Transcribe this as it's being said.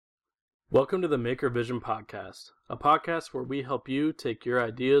Welcome to the Maker Vision Podcast, a podcast where we help you take your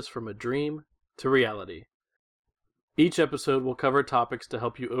ideas from a dream to reality. Each episode will cover topics to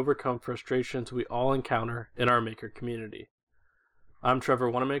help you overcome frustrations we all encounter in our maker community. I'm Trevor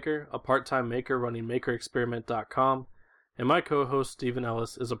Wanamaker, a part-time maker running MakerExperiment.com, and my co-host Stephen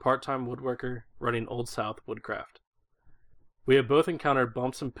Ellis is a part-time woodworker running Old South Woodcraft. We have both encountered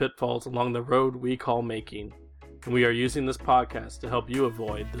bumps and pitfalls along the road we call making, and we are using this podcast to help you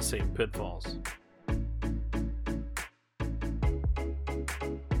avoid the same pitfalls.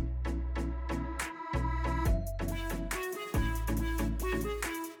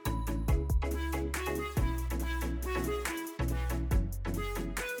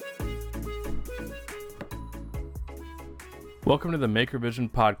 Welcome to the Maker Vision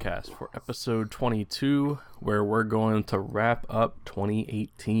Podcast for episode 22, where we're going to wrap up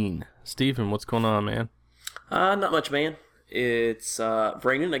 2018. Stephen, what's going on, man? Not much, man. It's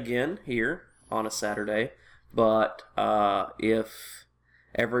raining again here on a Saturday, but if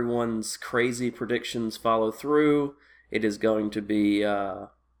everyone's crazy predictions follow through, it is going to be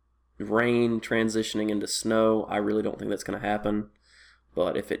rain transitioning into snow. I really don't think that's going to happen,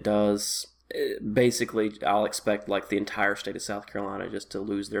 but if it does, basically I'll expect like the entire state of South Carolina just to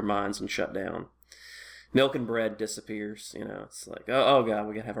lose their minds and shut down. Milk and bread disappears, it's like, oh God,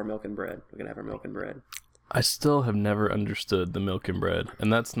 we gotta have our milk and bread. I still have never understood the milk and bread,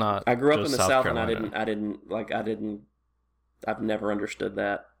 and that's not. I grew up in the South, Carolina. and I've never understood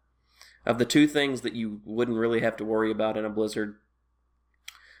that. Of the two things that you wouldn't really have to worry about in a blizzard,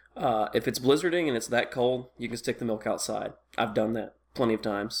 if it's blizzarding and it's that cold, you can stick the milk outside. I've done that plenty of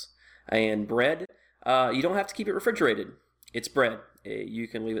times. And bread, you don't have to keep it refrigerated. It's bread. You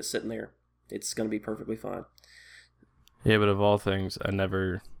can leave it sitting there. It's going to be perfectly fine. Yeah, but of all things,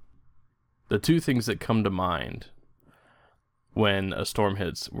 the two things that come to mind when a storm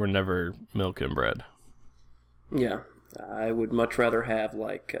hits were never milk and bread. Yeah, I would much rather have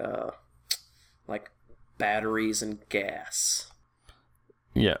like batteries and gas.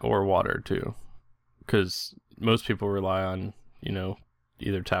 Yeah, or water too, because most people rely on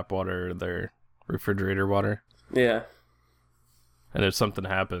either tap water or their refrigerator water. Yeah, and if something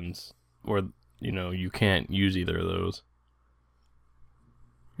happens, or you can't use either of those,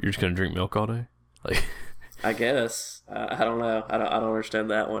 you're just gonna drink milk all day? Like, I guess. I don't know. I don't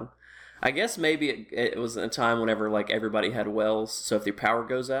understand that one. I guess maybe it was a time whenever like everybody had wells, so if your power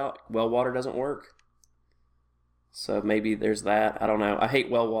goes out, well water doesn't work. So maybe there's that. I don't know. I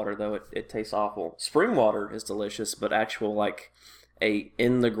hate well water though. It tastes awful. Spring water is delicious, but actual like a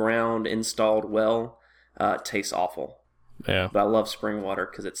in the ground installed well tastes awful. Yeah. But I love spring water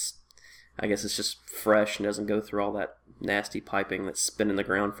because I guess it's just fresh and doesn't go through all that nasty piping that's been in the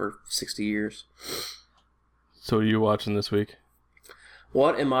ground for 60 years. So what are you watching this week?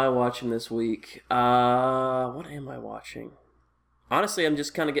 What am I watching this week? What am I watching? Honestly, I'm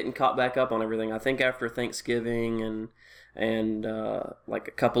just kind of getting caught back up on everything. I think after Thanksgiving and like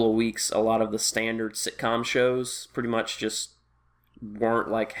a couple of weeks, a lot of the standard sitcom shows pretty much just weren't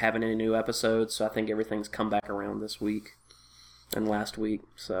like having any new episodes. So I think everything's come back around this week and last week.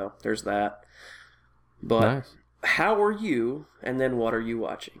 So there's that. But nice. How are you? And then what are you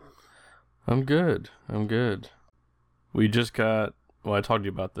watching? I'm good. We just got, I told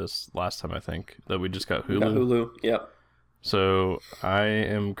you about this last time, I think, that we just got Hulu. Hulu, yep. So I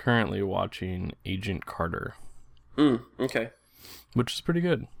am currently watching Agent Carter. Okay. Which is pretty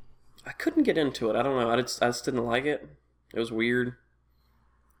good. I couldn't get into it. I don't know. I just didn't like it. It was weird.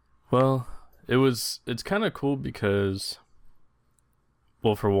 Well, it's kind of cool because,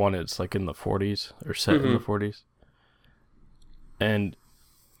 well, for one, it's like in the 40s, or set in the 40s. And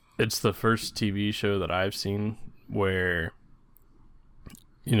it's the first TV show that I've seen where,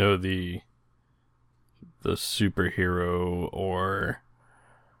 the superhero, or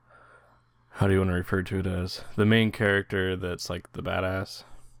how do you want to refer to it as? The main character that's like the badass.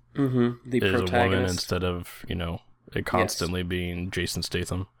 The is protagonist. a woman instead of, it constantly being Jason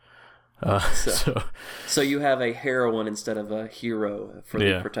Statham. So you have a heroine instead of a hero for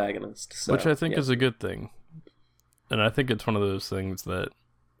the protagonist. So, which I think is a good thing. And I think it's one of those things that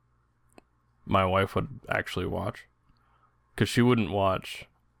my wife would actually watch. Because she wouldn't watch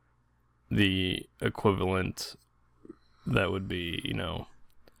the equivalent that would be,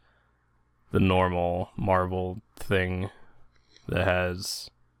 the normal Marvel thing that has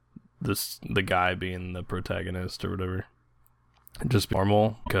the guy being the protagonist or whatever. Just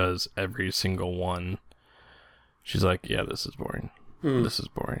normal, because every single one, she's like, yeah, this is boring. This is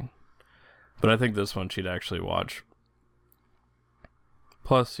boring. But I think this one she'd actually watch.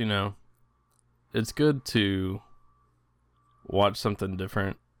 Plus, it's good to watch something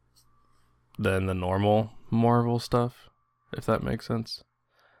different than the normal Marvel stuff, if that makes sense.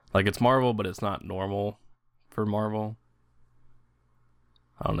 Like, it's Marvel, but it's not normal for Marvel.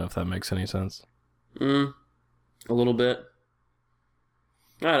 I don't know if that makes any sense. A little bit.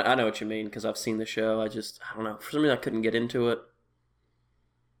 I know what you mean, because I've seen the show. I don't know. For some reason, I couldn't get into it.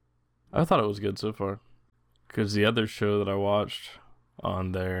 I thought it was good so far. Because the other show that I watched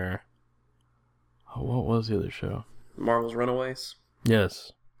on there... Oh, what was the other show? Marvel's Runaways?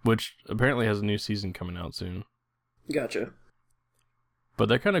 Yes. Which apparently has a new season coming out soon. Gotcha. But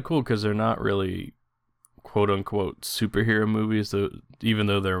they're kind of cool because they're not really quote-unquote superhero movies, even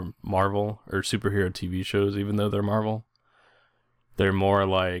though they're Marvel, or superhero TV shows, even though they're Marvel. They're more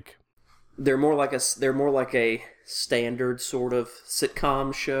like a standard sort of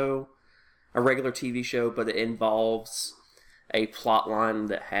sitcom show, a regular TV show, but it involves a plot line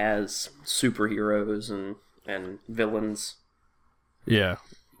that has superheroes and villains. Yeah.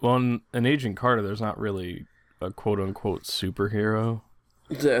 Well, in Agent Carter, there's not really a quote-unquote superhero.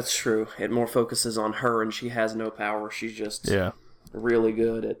 That's true. It more focuses on her, and she has no power. She's just really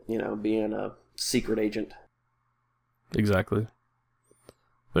good at, being a secret agent. Exactly.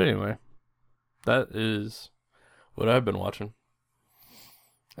 But anyway, that is what I've been watching.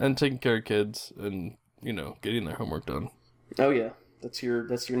 And taking care of kids and, getting their homework done. Oh yeah. That's your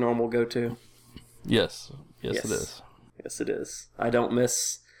normal go-to. Yes. Yes, it is. Yes, it is. I do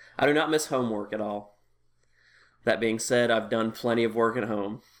not miss homework at all. That being said, I've done plenty of work at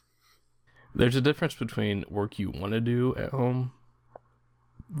home. There's a difference between work you want to do at home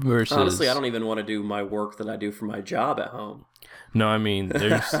versus... Honestly, I don't even want to do my work that I do for my job at home. No, I mean,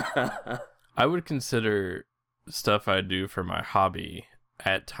 there's... I would consider stuff I do for my hobby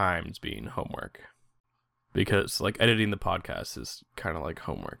at times being homework. Because, editing the podcast is kind of like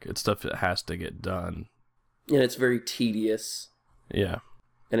homework. It's stuff that has to get done. And it's very tedious. Yeah.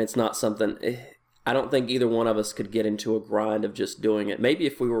 And it's not something... I don't think either one of us could get into a grind of just doing it. Maybe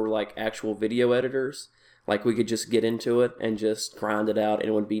if we were, actual video editors, we could just get into it and just grind it out and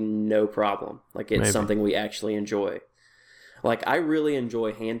it would be no problem. It's something we actually enjoy. I really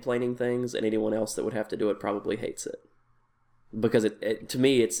enjoy hand planing things, and anyone else that would have to do it probably hates it. Because to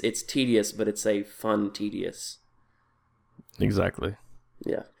me, it's tedious, but it's a fun tedious. Exactly.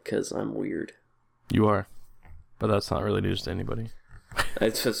 Yeah, because I'm weird. You are. But that's not really news to anybody.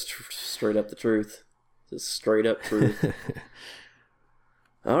 It's just straight up the truth. Just straight up truth.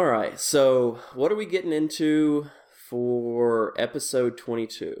 All right, so what are we getting into for episode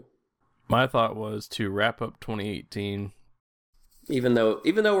 22? My thought was to wrap up 2018. Even though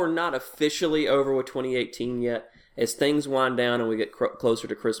we're not officially over with 2018 yet, as things wind down and we get closer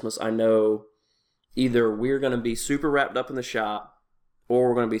to Christmas, I know either we're going to be super wrapped up in the shop, or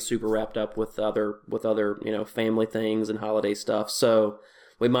we're going to be super wrapped up with other family things and holiday stuff. So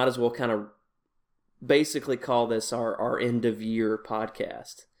we might as well kind of basically call this our end of year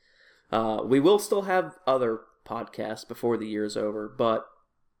podcast. We will still have other podcasts before the year's over, but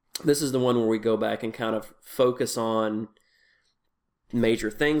this is the one where we go back and kind of focus on major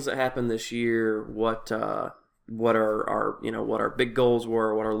things that happened this year, what our big goals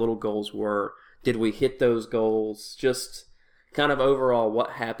were, what our little goals were, did we hit those goals, just kind of overall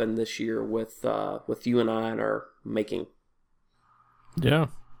what happened this year with you and I and our making. Yeah,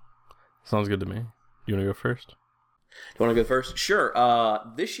 sounds good to me. You want to go first? Do you want to go first? Sure.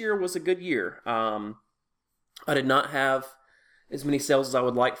 This year was a good year. I did not have as many sales as I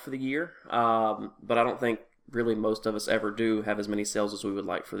would like for the year, but I don't think really most of us ever do have as many sales as we would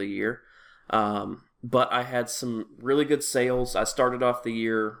like for the year. But I had some really good sales. I started off the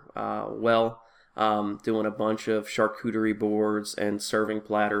year doing a bunch of charcuterie boards and serving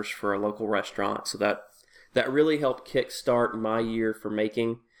platters for a local restaurant. So that really helped kickstart my year for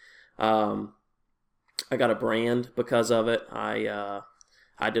making. I got a brand because of it. I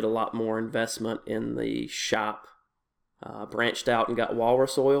did a lot more investment in the shop. Branched out and got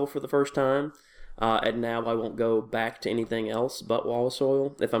walrus oil for the first time. And now I won't go back to anything else but walrus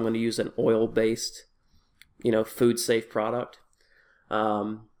oil if I'm going to use an oil-based, food safe product.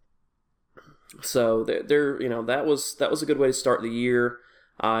 So that was a good way to start the year.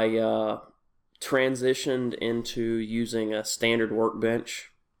 I transitioned into using a standard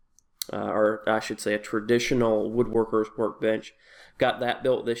workbench, or I should say a traditional woodworker's workbench. Got that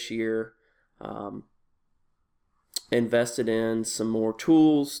built this year. Invested in some more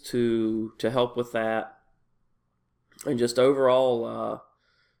tools to help with that, and just overall,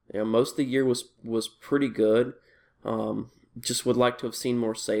 most of the year was pretty good. Just would like to have seen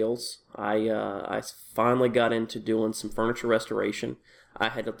more sales. I finally got into doing some furniture restoration. I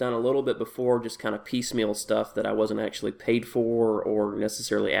had done a little bit before, just kind of piecemeal stuff that I wasn't actually paid for or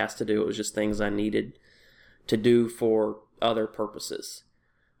necessarily asked to do. It was just things I needed to do for other purposes.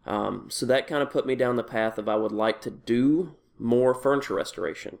 So that kind of put me down the path of I would like to do more furniture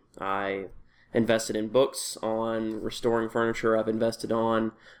restoration. I invested in books on restoring furniture. I've invested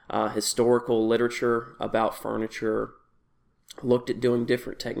on historical literature about furniture. Looked at doing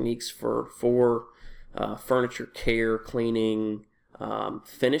different techniques for furniture care, cleaning,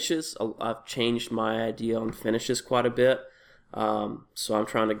 finishes. I've changed my idea on finishes quite a bit. So I'm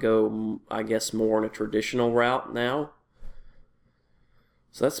trying to go, I guess, more in a traditional route now.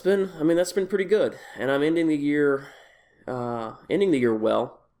 So that's been pretty good. And I'm ending the year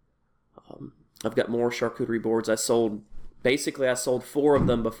well. I've got more charcuterie boards. I sold 4 of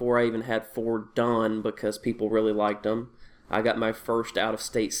them before I even had 4 done because people really liked them. I got my first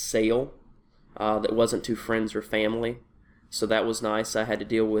out-of-state sale that wasn't to friends or family. So that was nice. I had to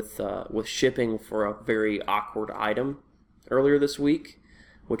deal with shipping for a very awkward item earlier this week,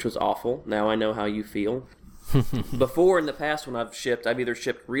 which was awful. Now I know how you feel. Before, in the past, when I've either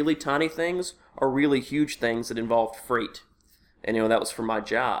shipped really tiny things or really huge things that involved freight. And, that was for my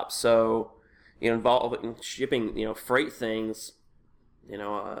job. So, involving shipping, freight things,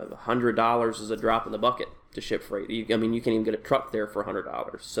 $100 is a drop in the bucket to ship freight. You can even get a truck there for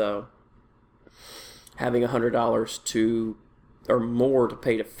 $100. So, having $100 or more to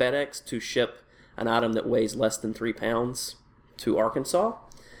pay to FedEx to ship an item that weighs less than 3 pounds to Arkansas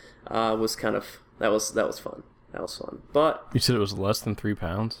was kind of, that was fun. That was fun. But you said it was less than 3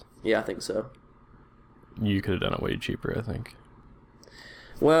 pounds? Yeah, I think so. You could have done it way cheaper, I think.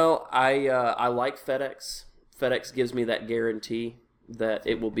 Well, I like FedEx. FedEx gives me that guarantee that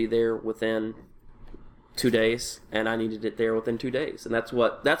it will be there within 2 days, and I needed it there within 2 days, and that's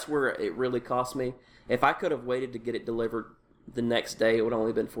where it really cost me. If I could have waited to get it delivered the next day, it would only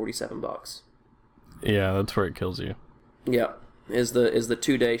have been $47. Yeah, that's where it kills you. Yeah, is the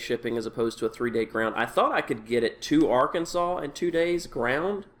 2 day shipping as opposed to a 3 day ground. I thought I could get it to Arkansas in 2 days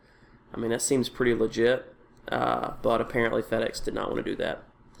ground. That seems pretty legit, but apparently FedEx did not want to do that.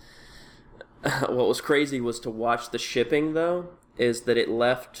 What was crazy was to watch the shipping, though, is that it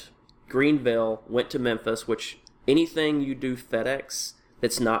left Greenville, went to Memphis, which anything you do FedEx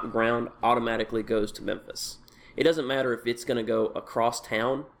that's not ground automatically goes to Memphis. It doesn't matter if it's going to go across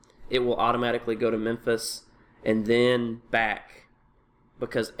town. It will automatically go to Memphis and then back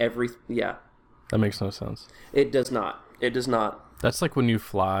because That makes no sense. It does not. It does not. That's like when you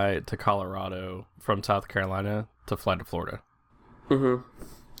fly to Colorado from South Carolina to fly to Florida. Mm-hmm.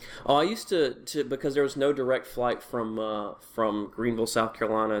 Oh, I used to because there was no direct flight from Greenville, South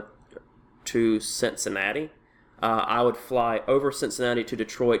Carolina to Cincinnati. I would fly over Cincinnati to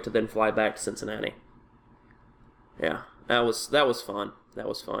Detroit to then fly back to Cincinnati. Yeah, that was fun. That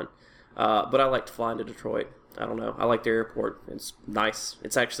was fun. But I liked flying to Detroit. I don't know. I like the airport. It's nice.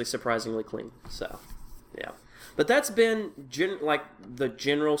 It's actually surprisingly clean. So, yeah. But that's been the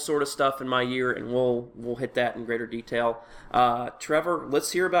general sort of stuff in my year, and we'll hit that in greater detail. Trevor,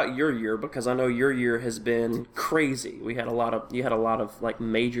 let's hear about your year because I know your year has been crazy. You had a lot of like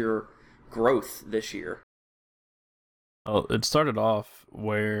major growth this year. Well, it started off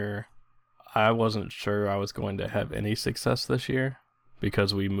where I wasn't sure I was going to have any success this year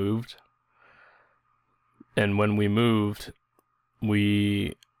because we moved. And when we moved,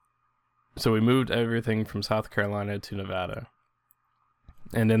 we moved everything from South Carolina to Nevada.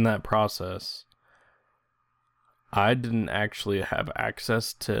 And in that process, I didn't actually have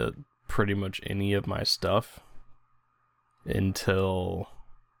access to pretty much any of my stuff until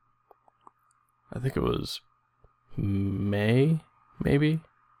I think it was May, maybe.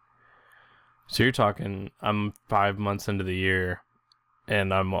 So you're talking, I'm 5 months into the year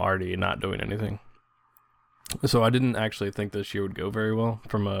and I'm already not doing anything. So I didn't actually think this year would go very well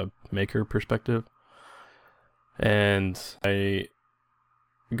from a maker perspective. And I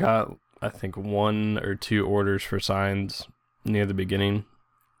got, I think, 1 or 2 orders for signs near the beginning.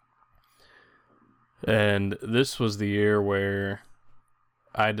 And this was the year where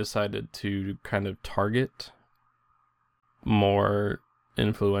I decided to kind of target more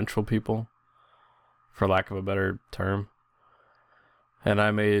influential people, for lack of a better term. And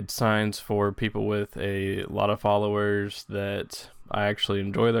I made signs for people with a lot of followers that I actually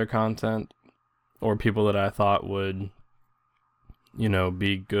enjoy their content, or people that I thought would,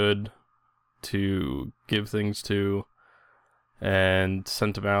 be good to give things to, and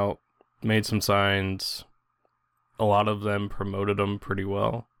sent them out, made some signs. A lot of them promoted them pretty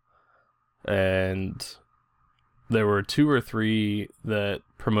well. And there were 2 or 3 that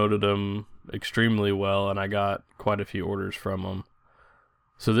promoted them extremely well, and I got quite a few orders from them.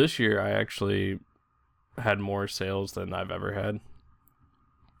 So this year I actually had more sales than I've ever had,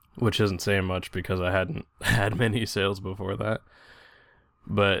 which isn't saying much because I hadn't had many sales before that.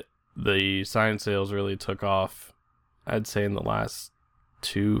 But the sign sales really took off, I'd say, in the last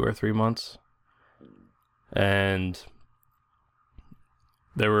 2 or 3 months. And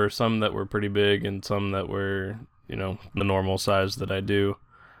there were some that were pretty big and some that were, the normal size that I do.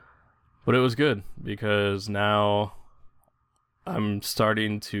 But it was good because now I'm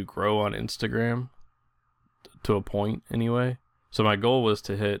starting to grow on Instagram to a point anyway. So my goal was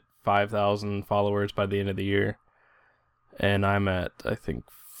to hit 5,000 followers by the end of the year. And I'm at, I think,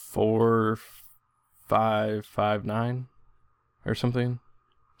 4,559 or something.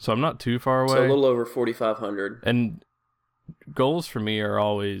 So I'm not too far away. So a little over 4,500. And goals for me are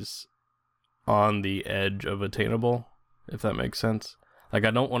always on the edge of attainable, if that makes sense. Like,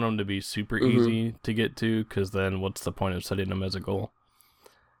 I don't want them to be super easy to get to, because then what's the point of setting them as a goal?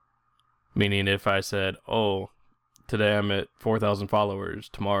 Meaning, if I said, today I'm at 4,000 followers,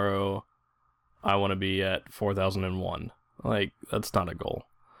 tomorrow I want to be at 4,001. Like, that's not a goal.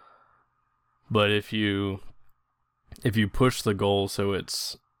 But if you push the goal so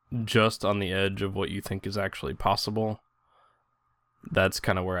it's just on the edge of what you think is actually possible, that's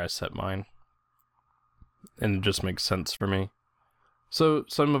kind of where I set mine. And it just makes sense for me. So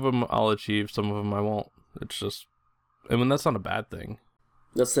some of them I'll achieve, some of them I won't. It's just, that's not a bad thing.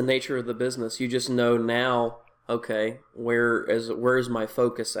 That's the nature of the business. You just know now, okay, where is my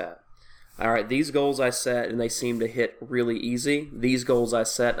focus at? All right, these goals I set and they seem to hit really easy. These goals I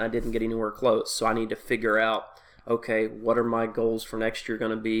set and I didn't get anywhere close. So I need to figure out, okay, what are my goals for next year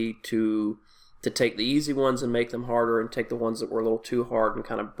going to be to take the easy ones and make them harder, and take the ones that were a little too hard and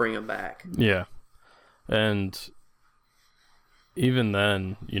kind of bring them back. Yeah. And even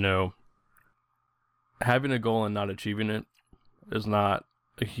then, having a goal and not achieving it is not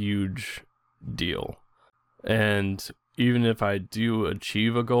a huge deal. And even if I do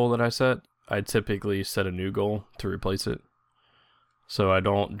achieve a goal that I set, I typically set a new goal to replace it. So I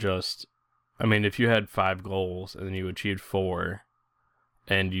don't just, if you had 5 goals and then you achieved 4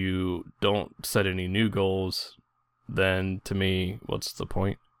 and you don't set any new goals, then to me, what's the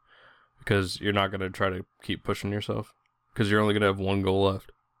point? Because you're not going to try to keep pushing yourself, because you're only going to have one goal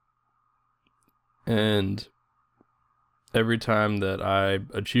left. And every time that I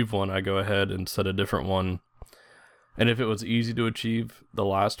achieve one, I go ahead and set a different one. And if it was easy to achieve the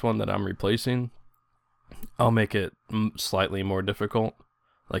last one that I'm replacing, I'll make it slightly more difficult,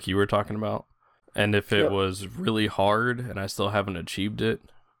 like you were talking about. And if it was really hard and I still haven't achieved it,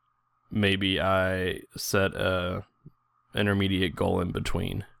 maybe I set a intermediate goal in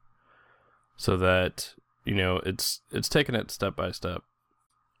between, so that, it's taking it step by step.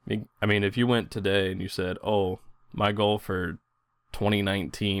 If you went today and you said, my goal for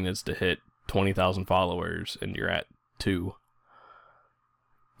 2019 is to hit 20,000 followers, and you're at 2,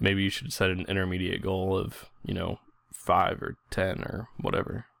 maybe you should set an intermediate goal of, 5 or 10 or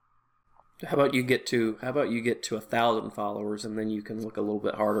whatever. How about you get to 1,000 followers, and then you can look a little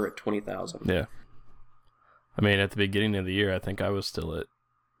bit harder at 20,000. Yeah. At the beginning of the year, I think I was still at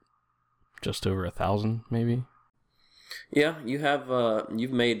just over 1,000, maybe. Yeah,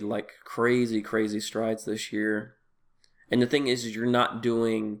 you've made like crazy strides this year. And the thing is you're not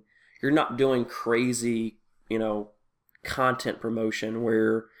doing crazy, content promotion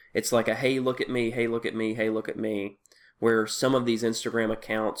where it's like a, hey, look at me, hey, look at me, hey, look at me. Where some of these Instagram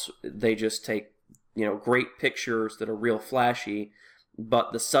accounts, they just take, great pictures that are real flashy,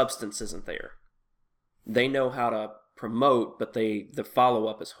 but the substance isn't there. They know how to promote, but the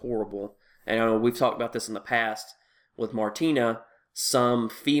follow-up is horrible. And I know we've talked about this in the past with Martina, some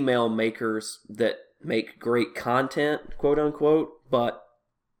female makers that make great content, quote unquote, but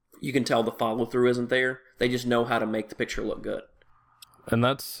you can tell the follow-through isn't there. They just know how to make the picture look good. And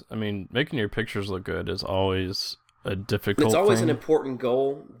that's, making your pictures look good is always a difficult It's always thing. an important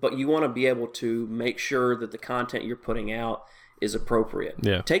goal, but you want to be able to make sure that the content you're putting out is appropriate.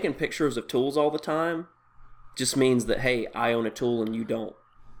 Yeah. Taking pictures of tools all the time just means that, hey, I own a tool and you don't.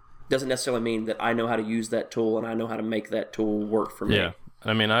 Doesn't necessarily mean that I know how to use that tool and I know how to make that tool work for me. Yeah.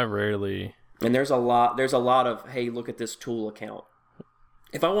 I rarely... And there's a lot of, hey, look at this tool account.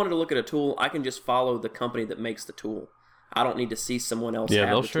 If I wanted to look at a tool, I can just follow the company that makes the tool. I don't need to see someone else. Yeah,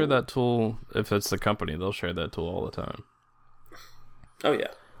 they'll share that tool. If it's the company, they'll share that tool all the time. Oh,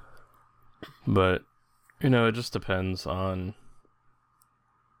 yeah. But, it just depends on...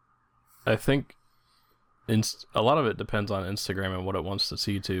 I think a lot of it depends on Instagram and what it wants to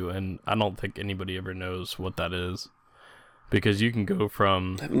see too, and I don't think anybody ever knows what that is. Because you can go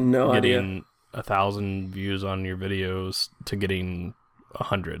from getting 1,000 views on your videos to getting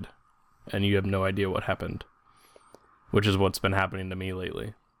 100, and you have no idea what happened, which is what's been happening to me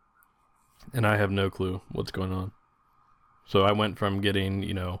lately. And I have no clue what's going on. So I went from getting,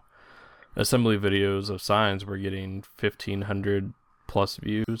 assembly videos of signs were getting 1,500 plus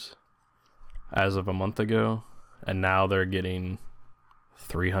views as of a month ago, and now they're getting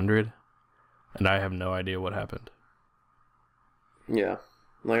 300, and I have no idea what happened. Yeah.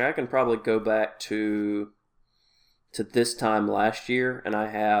 Like, I can probably go back to this time last year, and I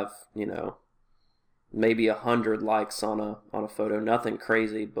have, maybe 100 likes on a photo. Nothing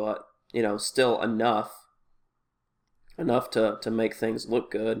crazy, but, still enough to make things look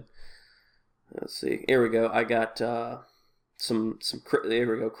good. Let's see. Here we go. I got here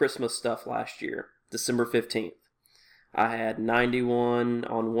we go, Christmas stuff last year, December 15th. I had 91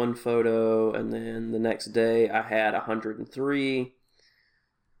 on one photo, and then the next day I had 103.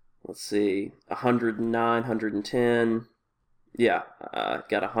 Let's see, 109, 110. Yeah, I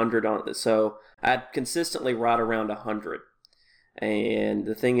got 100 on. So I'd consistently right around 100. And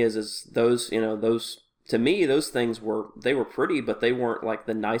the thing is those, to me, those things were pretty, but they weren't like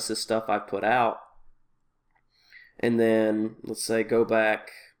the nicest stuff I put out. And then, let's say, go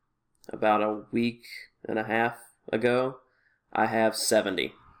back about a week and a half ago, I have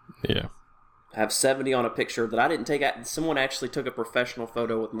 70. Yeah. I have 70 on a picture that I didn't take. Someone actually took a professional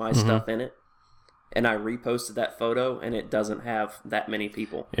photo with my stuff in it, and I reposted that photo, and it doesn't have that many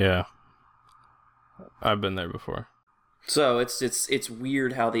people. Yeah. I've been there before. So it's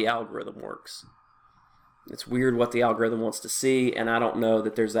weird how the algorithm works. It's weird what the algorithm wants to see, and I don't know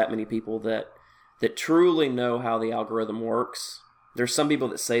that there's that many people that truly know how the algorithm works. There's some people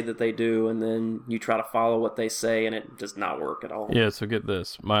that say that they do, and then you try to follow what they say, and it does not work at all. Yeah, so get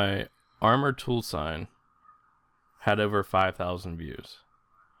this. My Armor tool sign had over 5,000 views.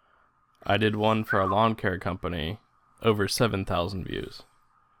 I did one for a lawn care company, over 7,000 views.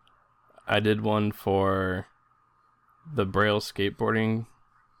 I did one for the Braille skateboarding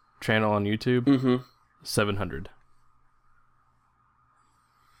channel on YouTube, 700.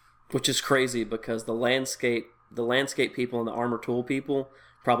 Which is crazy because the landscape people and the Armor tool people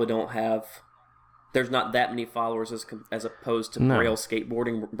probably don't have. There's not that many followers as opposed to Braille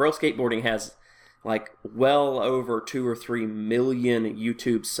skateboarding. Braille skateboarding has like well over 2 or 3 million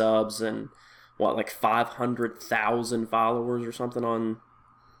YouTube subs and like 500,000 followers or something on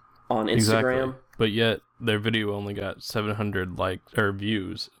Instagram. Exactly. But yet their video only got 700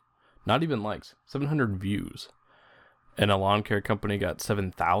 views, not even likes, 700 views, and a lawn care company got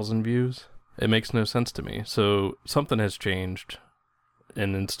 7,000 views. It makes no sense to me. So something has changed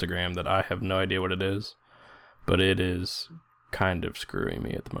in Instagram that I have no idea what it is, but it is kind of screwing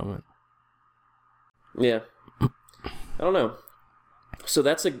me at the moment. Yeah. I don't know. So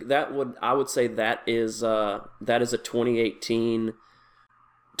I would say that is a 2018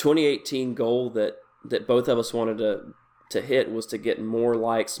 goal that both of us wanted to hit, was to get more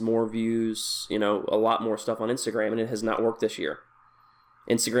likes, more views, a lot more stuff on Instagram, and it has not worked this year.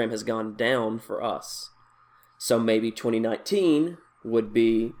 Instagram has gone down for us. So maybe 2019 would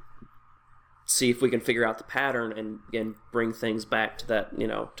be see if we can figure out the pattern and bring things back to that,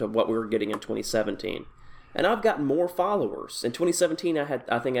 to what we were getting in 2017. And I've gotten more followers. In 2017,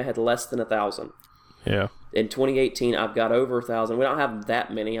 I think I had less than 1,000. Yeah. In 2018, I've got over 1,000. We don't have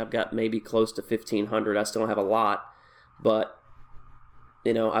that many. I've got maybe close to 1,500. I still don't have a lot, but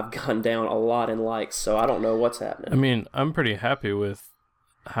I've gone down a lot in likes, so I don't know what's happening. I mean, I'm pretty happy with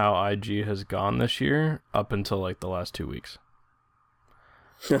how IG has gone this year up until like the last 2 weeks.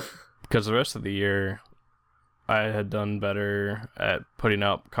 Because the rest of the year, I had done better at putting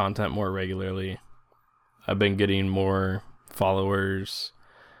out content more regularly. I've been getting more followers,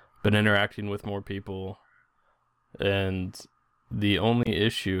 been interacting with more people, and the only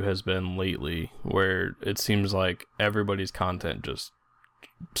issue has been lately where it seems like everybody's content just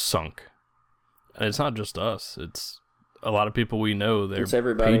sunk. And it's not just us, it's a lot of people we know, their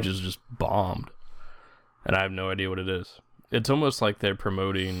pages just bombed. And I have no idea what it is. It's almost like they're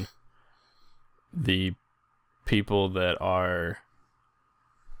promoting the people that are,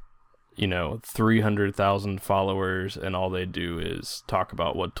 300,000 followers, and all they do is talk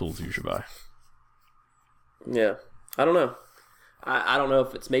about what tools you should buy. Yeah. I don't know. I don't know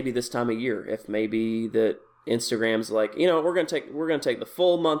if it's maybe this time of year, if maybe that Instagram's like, we're gonna take the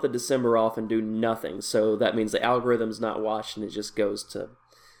full month of December off and do nothing. So that means the algorithm's not watched and it just goes to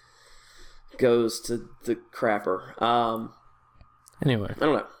the crapper. Anyway, I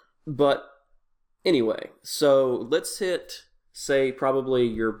don't know, but anyway, so let's hit, say, probably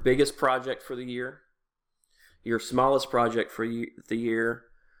your biggest project for the year, your smallest project for the year,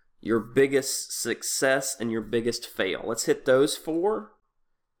 your biggest success, and your biggest fail. Let's hit those 4,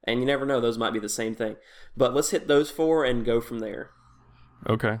 And you never know; those might be the same thing. But let's hit those 4 and go from there.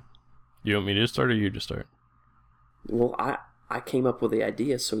 Okay. You want me to start or you just start? Well, I came up with the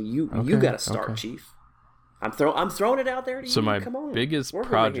idea, so you got to start, Chief. I'm throwing it out there to you. So my Come on. biggest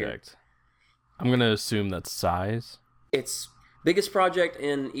project, I'm going to assume that's size. It's biggest project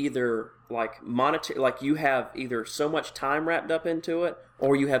in either like monetary, like you have either so much time wrapped up into it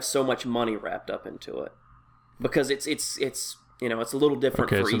or you have so much money wrapped up into it. Because it's you know, it's a little different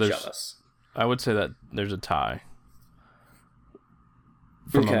for each of us. I would say that there's a tie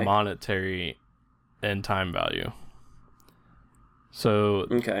from a monetary and time value. So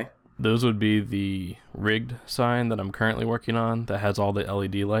those would be the rigged sign that I'm currently working on that has all the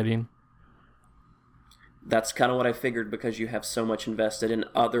LED lighting. That's kind of what I figured because you have so much invested in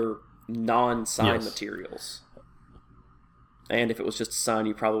other non-sign materials. And if it was just a sign,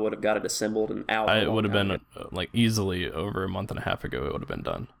 you probably would have got it assembled and out. It would have been like easily over a month and a half ago. It would have been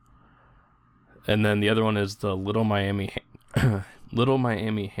done. And then the other one is the Little Miami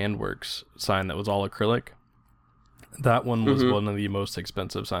Handworks sign that was all acrylic. That one was one of the most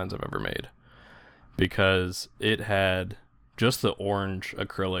expensive signs I've ever made because it had just the orange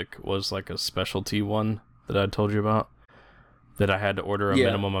acrylic was like a specialty one that I told you about that I had to order a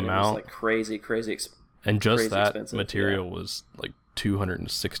minimum amount. It was like crazy and just that material was like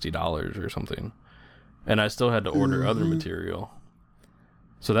 $260 or something. And I still had to order other material.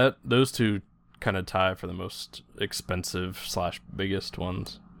 So those two kind of tie for the most expensive / biggest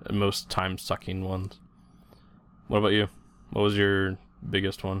ones and most time sucking ones. What about you? What was your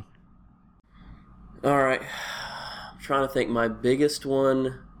biggest one? All right. I'm trying to think. My biggest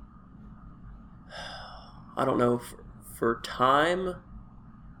one, I don't know, for time.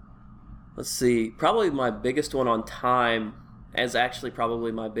 Let's see. Probably my biggest one on time is actually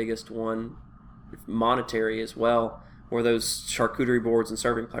probably my biggest one monetary as well, were those charcuterie boards and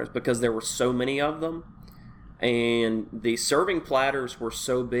serving platters because there were so many of them. And the serving platters were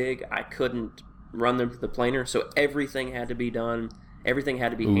so big, I couldn't run them to the planer. So everything had to be done. Everything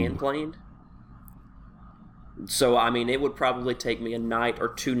had to be hand planed. So, I mean, it would probably take me a night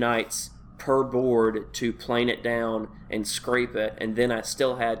or 2 nights per board to plane it down and scrape it, and then I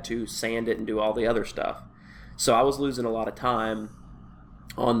still had to sand it and do all the other stuff. So I was losing a lot of time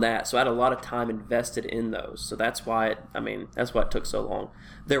on that. So I had a lot of time invested in those. So that's why that's why it took so long.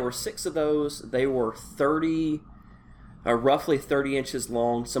 There were 6 of those. They were roughly 30 inches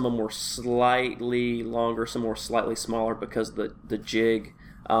long. Some of them were slightly longer, some were slightly smaller because of the jig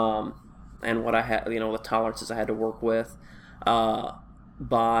and what I had, the tolerances I had to work with. I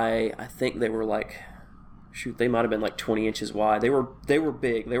think they were like, they might have been like 20 inches wide. They were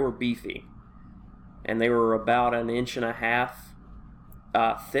big, they were beefy, and they were about 1.5 inches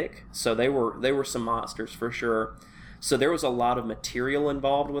thick. So they were some monsters for sure. So there was a lot of material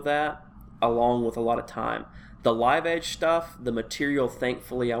involved with that, along with a lot of time. The live edge stuff, the material,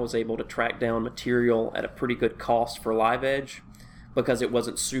 thankfully I was able to track down material at a pretty good cost for live edge because it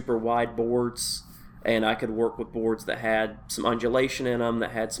wasn't super wide boards. And I could work with boards that had some undulation in them,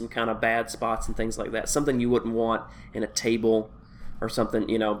 that had some kind of bad spots and things like that. Something you wouldn't want in a table or something,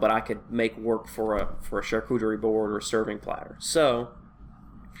 but I could make work for a charcuterie board or a serving platter. So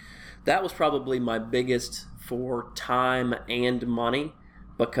that was probably my biggest for time and money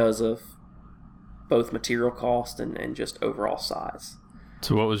because of both material cost and just overall size.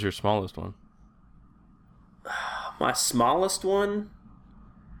 So what was your smallest one? My smallest one?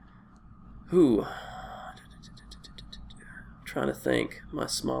 Trying to think. My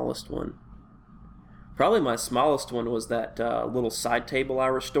smallest one. Probably my smallest one was that little side table I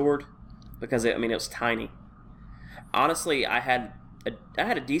restored because it was tiny. Honestly, I had a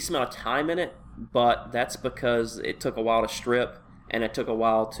decent amount of time in it, but that's because it took a while to strip and it took a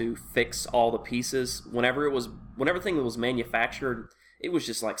while to fix all the pieces. Whenever everything was manufactured, it was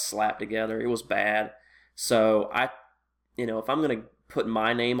just like slapped together. It was bad. So if I'm gonna put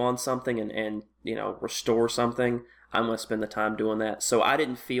my name on something and restore something, I'm going to spend the time doing that. So I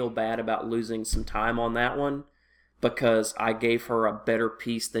didn't feel bad about losing some time on that one because I gave her a better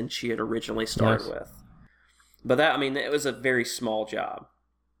piece than she had originally started with. But it was a very small job.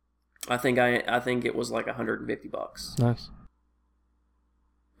 I think it was like $150. Nice.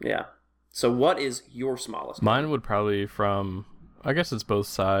 Yeah. So what is your smallest? Mine would probably I guess it's both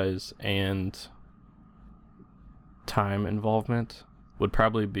size and time involvement, would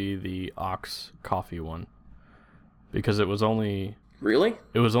probably be the Ox coffee one. Because it was only... Really?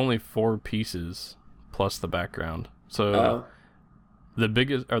 It was only 4 pieces plus the background. So the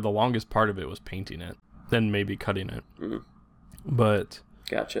biggest or the longest part of it was painting it, then maybe cutting it. Mm-hmm. But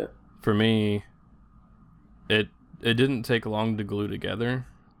gotcha. For me, it didn't take long to glue together,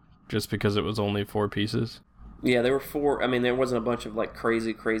 just because it was only 4 pieces. Yeah, there were 4. I mean, there wasn't a bunch of like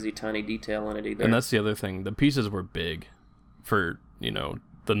crazy tiny detail in it either. And that's the other thing. The pieces were big for,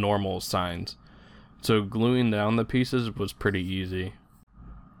 the normal signs. So gluing down the pieces was pretty easy.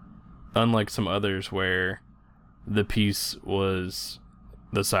 Unlike some others where the piece was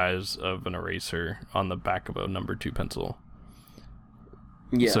the size of an eraser on the back of a number 2 pencil.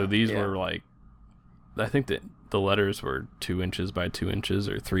 Yeah. So these were like, I think that the letters were 2 inches by 2 inches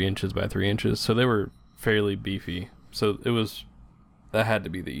or 3 inches by 3 inches. So they were fairly beefy. So that had to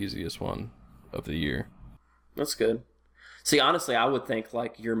be the easiest one of the year. That's good. See, honestly, I would think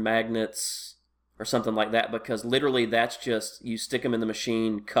like your magnets or something like that, because literally that's just, you stick them in the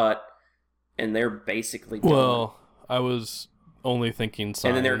machine, cut, and they're basically done. Well, I was only thinking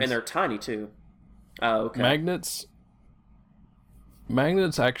signs. And then they're tiny too. Oh, okay.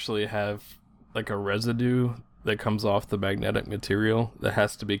 Magnets actually have like a residue that comes off the magnetic material that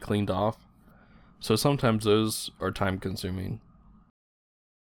has to be cleaned off. So sometimes those are time consuming.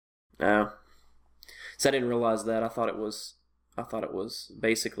 Oh. So I didn't realize that. I thought it was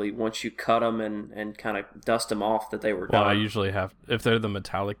basically once you cut them and kind of dust them off that they were done. Well, I usually have, if they're the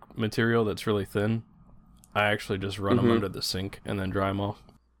metallic material that's really thin, I actually just run them under the sink and then dry them off.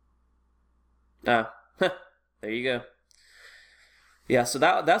 There you go. Yeah, so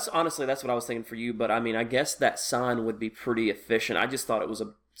that's honestly, that's what I was thinking for you. But I mean, I guess that sign would be pretty efficient. I just thought it was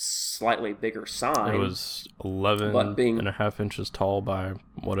a slightly bigger sign. It was 11.5 inches tall by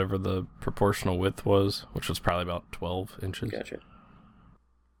whatever the proportional width was, which was probably about 12 inches.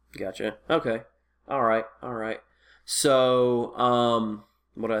 Gotcha. Okay. All right. So,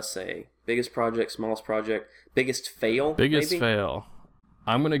 what did I say? Biggest project, smallest project, biggest fail? Biggest maybe? fail.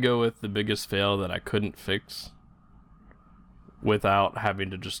 I'm going to go with the biggest fail that I couldn't fix without having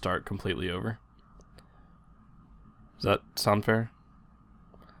to just start completely over. Does that sound fair?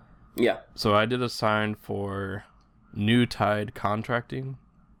 Yeah. So I did a sign for New Tide Contracting,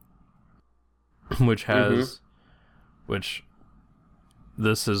 which has, which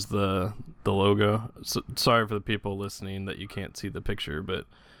this is the logo. So, sorry for the people listening that you can't see the picture, but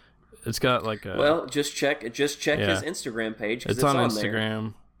it's got like a... Well, just check his Instagram page. It's on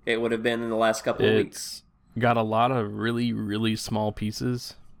Instagram. There. It would have been in the last couple of weeks. Got a lot of really, really small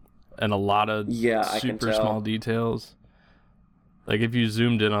pieces and a lot of super small details. Like if you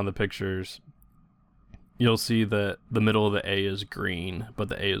zoomed in on the pictures, you'll see that the middle of the A is green, but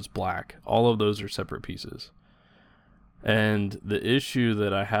the A is black. All of those are separate pieces. And the issue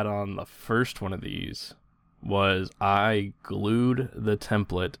that I had on the first one of these was I glued the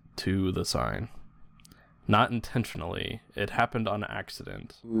template to the sign. Not intentionally. It happened on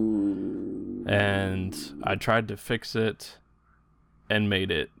accident. Ooh. And I tried to fix it and made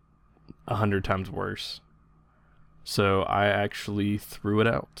it 100 times worse. So I actually threw it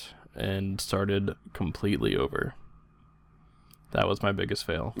out and started completely over. That was my biggest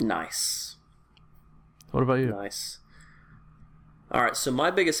fail. Nice. What about you? Nice. All right, so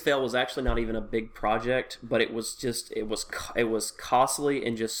my biggest fail was actually not even a big project, but it was costly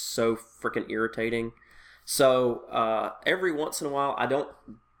and just so freaking irritating. So every once in a while, I don't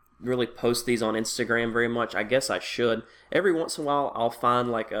really post these on Instagram very much. I guess I should. Every once in a while, I'll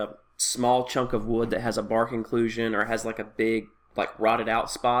find like a small chunk of wood that has a bark inclusion or has like a big like rotted out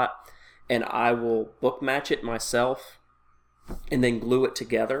spot, and I will book match it myself and then glue it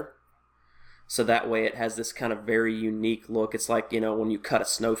together. So that way it has this kind of very unique look. It's like, when you cut a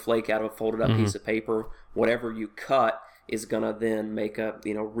snowflake out of a folded up piece of paper, whatever you cut is going to then make a,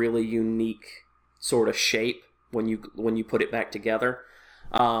 really unique sort of shape when you put it back together.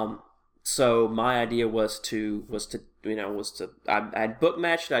 So my idea was I'd book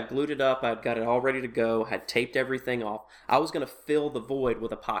matched, I'd glued it up, I'd got it all ready to go, had taped everything off. I was going to fill the void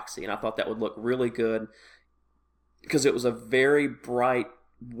with epoxy, and I thought that would look really good because it was a very bright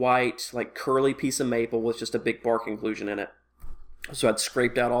white, like curly piece of maple with just a big bark inclusion in it. So I'd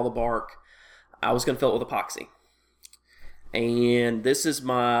scraped out all the bark. I was going to fill it with epoxy. And this is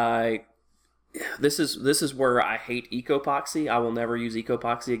where I hate ecopoxy. I will never use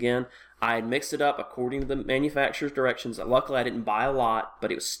ecopoxy again. I had mixed it up according to the manufacturer's directions. Luckily, I didn't buy a lot,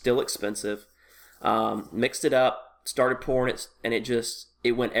 but it was still expensive. Mixed it up, started pouring it, and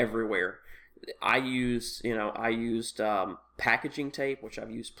it went everywhere. I used packaging tape, which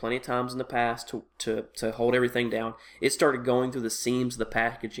I've used plenty of times in the past to hold everything down. It started going through the seams of the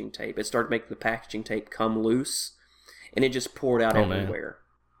packaging tape. It started making the packaging tape come loose, and it just poured out everywhere.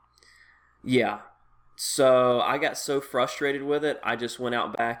 Man. Yeah. So I got so frustrated with it, I just went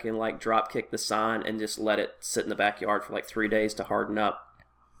out back and like drop kicked the sign and just let it sit in the backyard for like 3 days to harden up.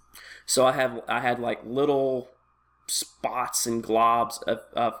 So I had like little spots and globs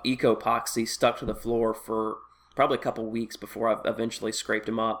of ecopoxy stuck to the floor for probably a couple weeks before I've eventually scraped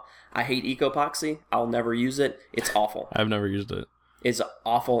them up. I hate ecopoxy. I'll never use it. It's awful. I've never used it. It's an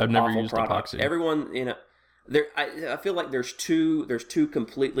awful, I've never awful used product. epoxy. Everyone, I feel like there's two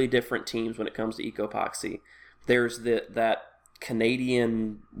completely different teams when it comes to ecopoxy. There's that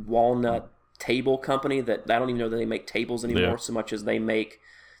Canadian walnut table company that I don't even know that they make tables anymore so much as they make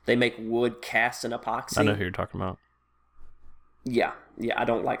wood cast in epoxy. I know who you're talking about. Yeah, I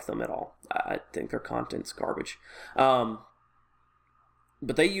don't like them at all. I think their content's garbage. But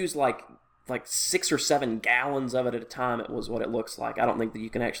they use like 6 or 7 gallons of it at a time. It was what it looks like. I don't think that you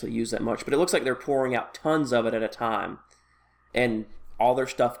can actually use that much, but it looks like they're pouring out tons of it at a time, and all their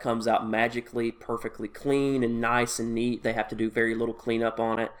stuff comes out magically, perfectly clean and nice and neat. They have to do very little cleanup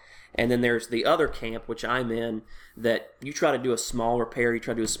on it. And then there's the other camp, which I'm in, that you try to do a small repair, you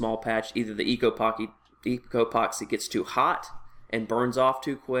try to do a small patch. Either the ecopoxy gets too hot and burns off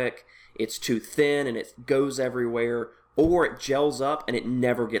too quick, it's too thin and it goes everywhere, or it gels up and it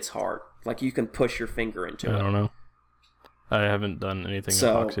never gets hard. Like you can push your finger into it. I don't know. I haven't done anything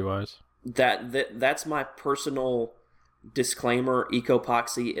epoxy-wise. That's my personal disclaimer.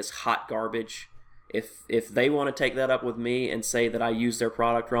 Ecopoxy is hot garbage. If they want to take that up with me and say that I use their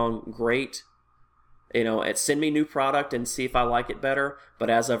product wrong, great. Send me new product and see if I like it better. But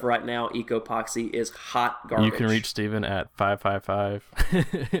as of right now, ecopoxy is hot garbage. You can reach Steven at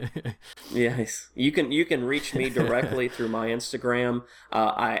 555. Yes, you can reach me directly through my Instagram.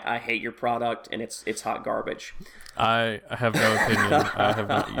 I hate your product and it's hot garbage. I have no opinion. I have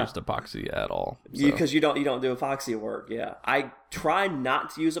not used epoxy at all. So. Because you don't do epoxy work. Yeah, I try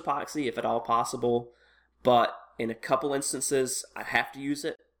not to use epoxy if at all possible, but in a couple instances I have to use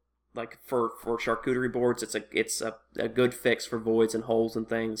it. Like for charcuterie boards, it's a good fix for voids and holes and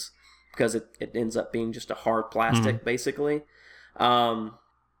things because it ends up being just a hard plastic basically. And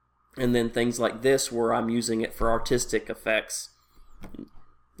then things like this where I'm using it for artistic effects.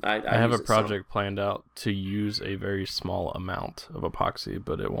 I have a project planned out to use a very small amount of epoxy,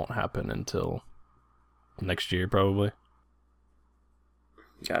 but it won't happen until next year probably.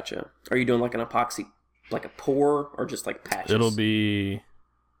 Gotcha. Are you doing like an epoxy, like a pour, or just like patches? It'll be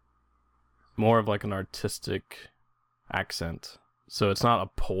more of like an artistic accent. So it's not a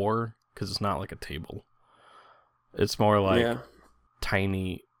pour because it's not like a table. It's more like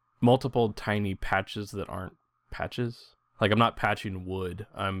multiple tiny patches that aren't patches. Like I'm not patching wood.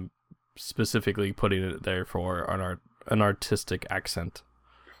 I'm specifically putting it there for an artistic accent.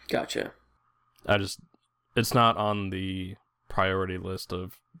 Gotcha. It's not on the priority list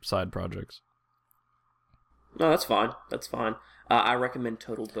of side projects. No, that's fine. That's fine. I recommend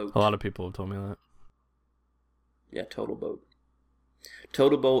Total Boat. A lot of people have told me that. Yeah, Total Boat.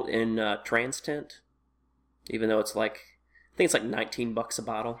 Total Boat in Transtent, even though it's like, I think it's like $19 a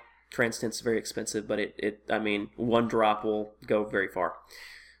bottle. Transtent's very expensive, but I mean, one drop will go very far.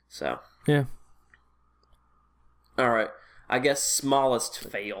 So. Yeah. All right. I guess smallest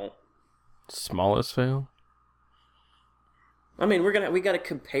fail. Smallest fail? I mean, we got to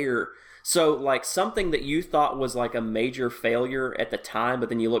compare. So, like, something that you thought was like a major failure at the time, but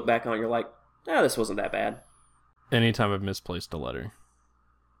then you look back on it, you're like, this wasn't that bad. Anytime I've misplaced a letter.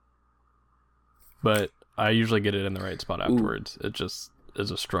 But I usually get it in the right spot afterwards. It just is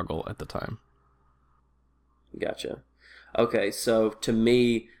a struggle at the time. Gotcha. Okay, so to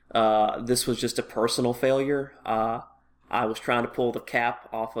me, this was just a personal failure. I was trying to pull the cap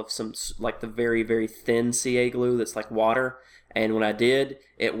off of some, like the very, very thin CA glue that's like water. And when I did,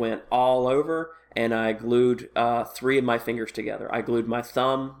 it went all over, and I glued 3 of my fingers together. I glued my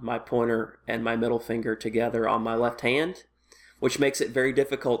thumb, my pointer, and my middle finger together on my left hand, which makes it very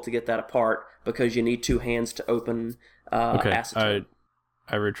difficult to get that apart because you need 2 hands to open acetone.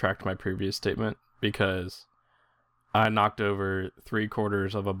 I retract my previous statement because I knocked over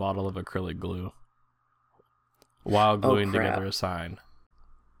 3/4 of a bottle of acrylic glue while gluing together a sign.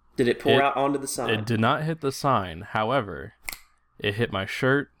 Did it pour out onto the sign? It did not hit the sign. However, it hit my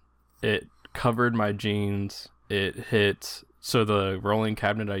shirt. It covered my jeans. It hit... So the rolling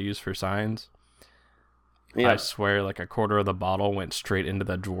cabinet I use for signs, I swear like 1/4 of the bottle went straight into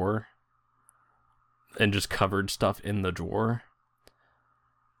the drawer and just covered stuff in the drawer.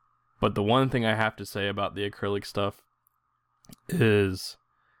 But the one thing I have to say about the acrylic stuff is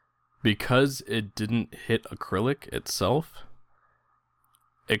because it didn't hit acrylic itself,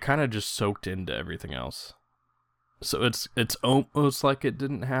 it kind of just soaked into everything else. So it's almost like it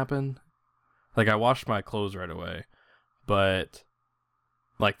didn't happen. Like I washed my clothes right away, but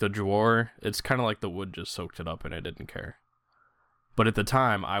like the drawer, it's kind of like the wood just soaked it up and I didn't care. But at the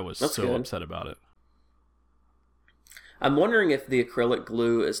time, I was upset about it. I'm wondering if the acrylic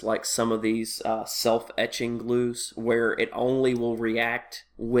glue is like some of these self-etching glues where it only will react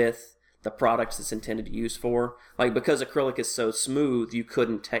with the products it's intended to use for. Like, because acrylic is so smooth, you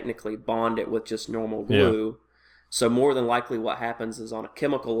couldn't technically bond it with just normal glue. Yeah. So more than likely what happens is on a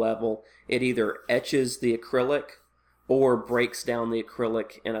chemical level, it either etches the acrylic or breaks down the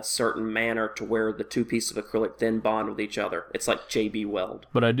acrylic in a certain manner to where the two pieces of acrylic then bond with each other. It's like JB Weld.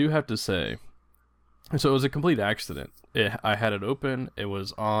 But I do have to say, so it was a complete accident. I had it open. It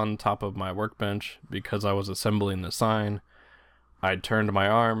was on top of my workbench because I was assembling the sign. I turned my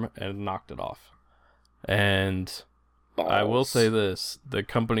arm and knocked it off. And balls. I will say this, the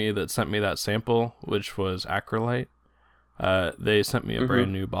company that sent me that sample, which was Acrylite, they sent me a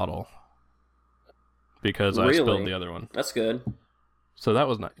brand new bottle because I spilled the other one. That's good. So that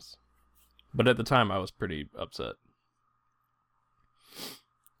was nice. But at the time, I was pretty upset.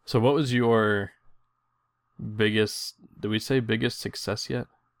 So what was your biggest, did we say biggest success yet?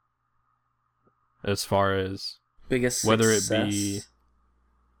 As far as biggest whether success. It be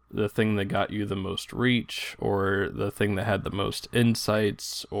the thing that got you the most reach or the thing that had the most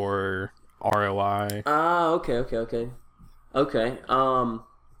insights or ROI. Okay.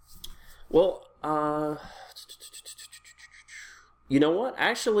 Well, you know what?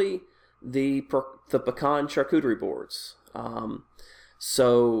 Actually, the pecan charcuterie boards.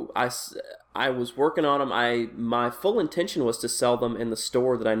 So I was working on them. My full intention was to sell them in the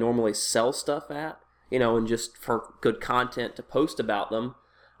store that I normally sell stuff at, and just for good content to post about them.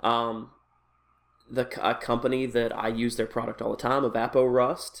 A company that I use their product all the time,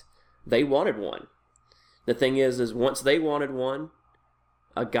 Evapo-Rust, they wanted one. The thing is once they wanted one,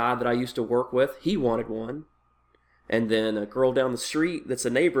 a guy that I used to work with, he wanted one. And then a girl down the street that's a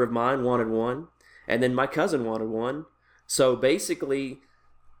neighbor of mine wanted one. And then my cousin wanted one. So basically,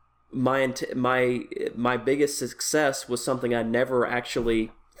 my biggest success was something I never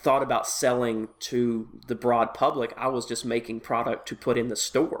actually thought about selling to the broad public. I was just making product to put in the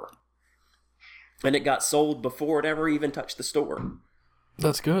store. And it got sold before it ever even touched the store.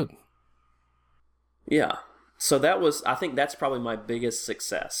 That's good. Yeah. So I think that's probably my biggest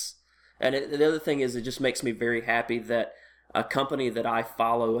success. And the other thing is, it just makes me very happy that a company that I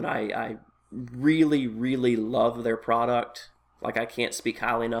follow and I really, really love their product, like I can't speak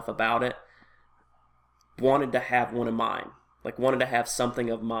highly enough about it, wanted to have one of mine. Like wanted to have something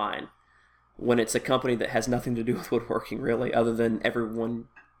of mine when it's a company that has nothing to do with woodworking really, other than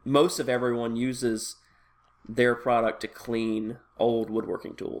most of everyone uses their product to clean old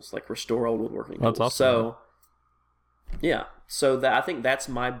woodworking tools, like restore old woodworking tools. That's awesome. So, yeah. So I think that's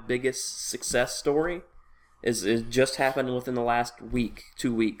my biggest success story. Is just happened within the last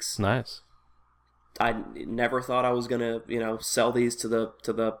 2 weeks. Nice. I never thought I was gonna, sell these to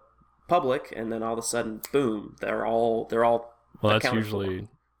the public, and then all of a sudden, boom! They're all. Well, that's usually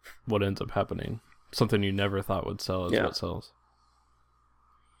what ends up happening. Something you never thought would sell is what sells.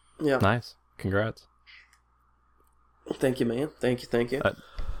 Yeah. Nice. Congrats. Thank you, man. Thank you.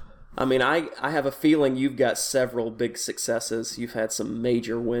 I have a feeling you've got several big successes. You've had some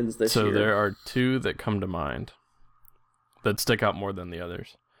major wins this year. So there are two that come to mind that stick out more than the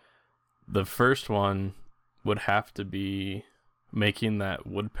others. The first one would have to be making that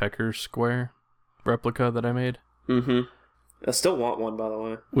woodpecker square replica that I made. Mm-hmm. I still want one, by the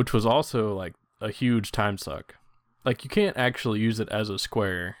way. Which was also like a huge time suck. Like, you can't actually use it as a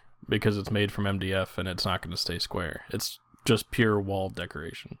square because it's made from MDF and it's not going to stay square. It's just pure wall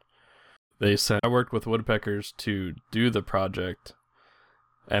decoration. I worked with woodpeckers to do the project,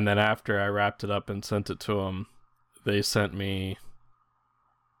 and then after I wrapped it up and sent it to them, they sent me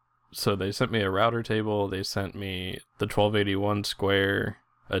a router table, they sent me the 1281 square,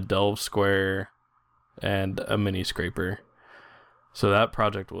 a Delve square, and a mini scraper. So that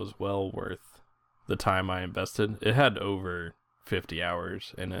project was well worth the time I invested. It had over 50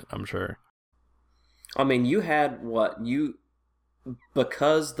 hours in it, I'm sure. I mean, you had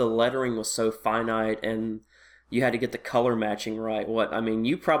because the lettering was so finite and you had to get the color matching right.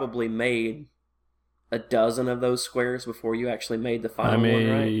 You probably made a dozen of those squares before you actually made the final one,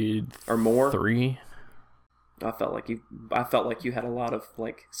 right? Or more? 3. I felt like you had a lot of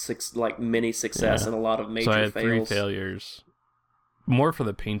mini success and a lot of major fails. So I had 3 failures. More for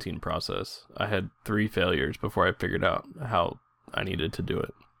the painting process. I had 3 failures before I figured out how I needed to do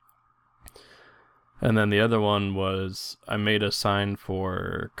it. And then the other one was I made a sign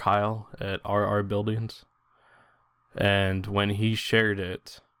for Kyle at RR Buildings. And when he shared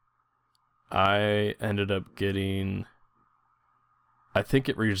it, I ended up getting, I think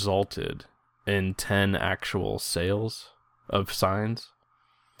it resulted in 10 actual sales of signs.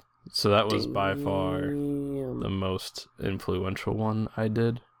 So that was by far Damn. the most influential one I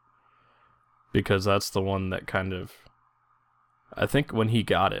did. Because that's the one that kind of... I think when he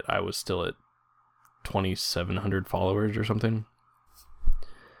got it, I was still at 2,700 followers or something.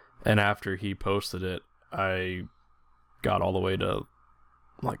 And after he posted it, I got all the way to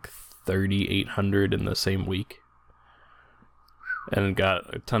like 3,800 in the same week. And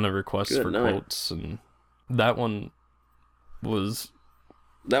got a ton of requests for quotes. And that one was...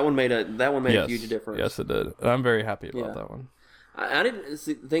 That one made a huge difference. Yes, it did. And I'm very happy about that one. I didn't.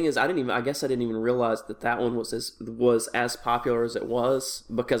 The thing is, I guess I didn't even realize that one was as popular as it was,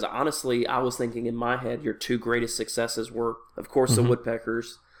 because honestly, I was thinking in my head your two greatest successes were, of course, the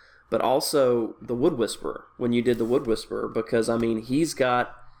Woodpeckers, but also the Wood Whisperer. When you did the Wood Whisperer, because I mean, he's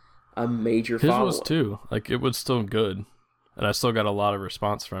got a major following. His was too. Like, it was still good, and I still got a lot of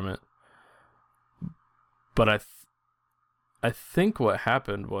response from it. But I think what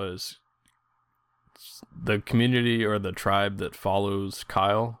happened was, the community or the tribe that follows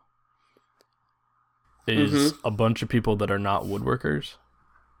Kyle is a bunch of people that are not woodworkers.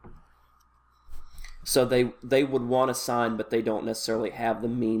 So they would want to sign, but they don't necessarily have the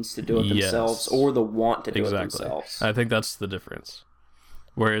means to do it themselves or the want to do it themselves. I think that's the difference.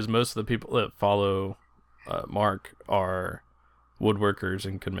 Whereas most of the people that follow Mark are woodworkers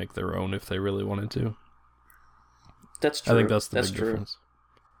and could make their own if they really wanted to. That's true. I think that's the big difference.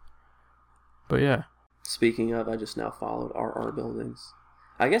 But yeah. Speaking of, I just now followed RR Buildings.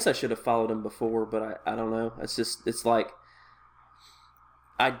 I guess I should have followed him before, but I don't know. It's like,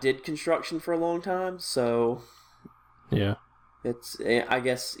 I did construction for a long time, so yeah. I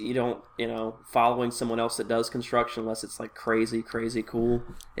guess you don't, following someone else that does construction unless it's like crazy cool.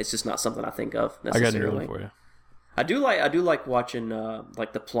 It's just not something I think of necessarily. I got a new one for you. I do like watching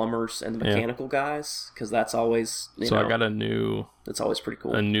like the plumbers and the mechanical guys, because that's always I got a new. That's always pretty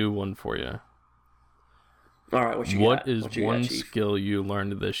cool. A new one for you. All right, what is one skill you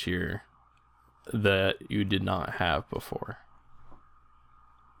learned this year that you did not have before?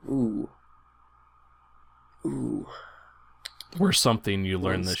 Ooh. Or something you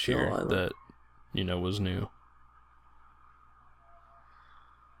learned this year that was new.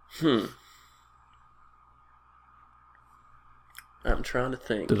 I'm trying to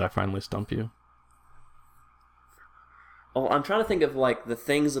think. Did I finally stump you? Oh, I'm trying to think of like the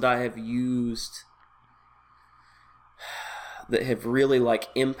things that I have used that have really like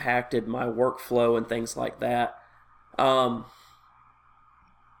impacted my workflow and things like that.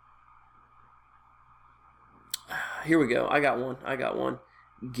 Here we go. I got one.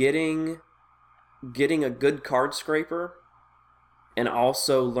 Getting a good card scraper and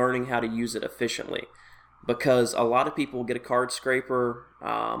also learning how to use it efficiently. Because a lot of people get a card scraper,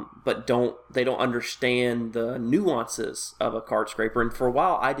 but they don't understand the nuances of a card scraper. And for a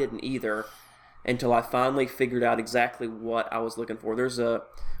while, I didn't either, until I finally figured out exactly what I was looking for.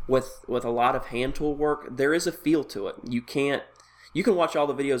 With a lot of hand tool work, there is a feel to it. You can watch all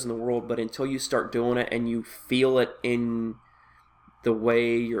the videos in the world, but until you start doing it and you feel it in the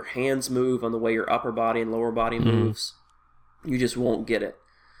way your hands move, on the way your upper body and lower body moves, you just won't get it.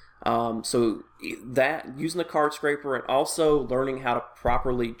 So that, using the card scraper, and also learning how to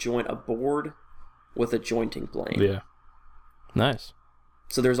properly joint a board with a jointing plane. Yeah. Nice.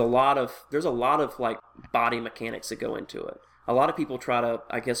 So there's a lot of like body mechanics that go into it. A lot of people try to,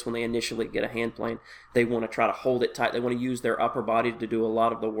 I guess when they initially get a hand plane, they want to try to hold it tight. They want to use their upper body to do a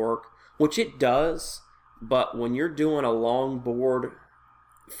lot of the work, which it does. But when you're doing a long board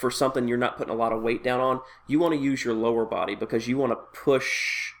for something you're not putting a lot of weight down on, you want to use your lower body, because you want to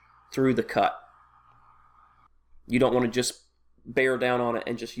push through the cut. You don't want to just bear down on it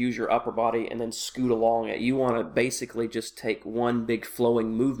and just use your upper body and then scoot along it. You want to basically just take one big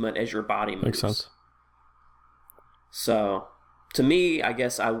flowing movement as your body moves. Makes sense. So, to me, I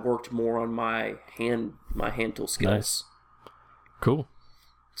guess I worked more on my hand tool skills. Nice. Cool.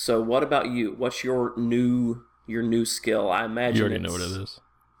 So, what about you? What's your new skill? I imagine you already know what it is.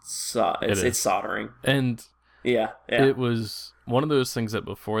 It's soldering. And yeah, it was one of those things that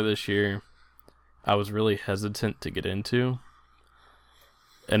before this year, I was really hesitant to get into.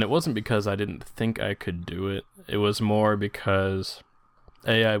 And it wasn't because I didn't think I could do it. It was more because,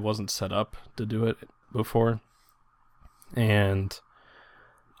 I wasn't set up to do it before. And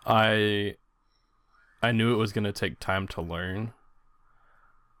I knew it was going to take time to learn.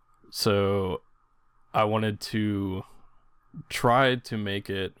 So I wanted to try to make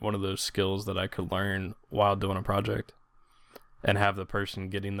it one of those skills that I could learn while doing a project and have the person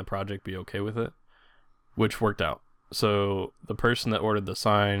getting the project be okay with it, which worked out. So the person that ordered the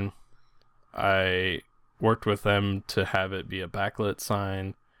sign, I worked with them to have it be a backlit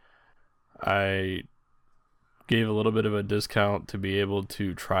sign I gave a little bit of a discount to be able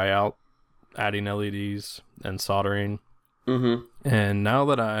to try out adding LEDs and soldering. Mm-hmm. And now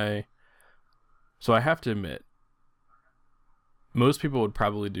that so I have to admit, most people would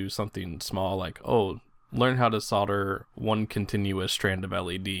probably do something small like, oh, learn how to solder one continuous strand of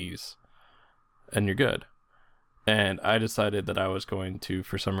LEDs and you're good. And I decided that I was going to,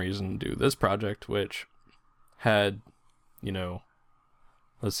 for some reason, do this project, which had,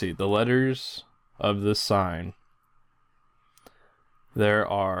 let's see, the letters of this sign. There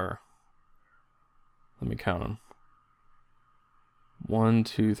are, let me count them. 1,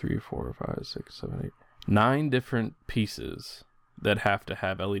 2, 3, 4, 5, 6, 7, 8, 9 different pieces that have to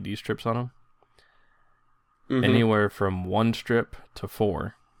have LED strips on them. Mm-hmm. Anywhere from 1 strip to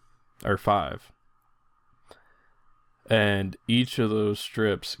 4 or 5. And each of those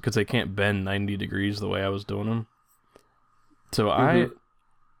strips, because they can't bend 90 degrees the way I was doing them. So I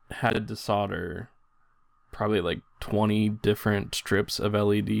had to solder probably like 20 different strips of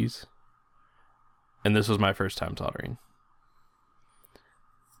LEDs. And this was my first time soldering.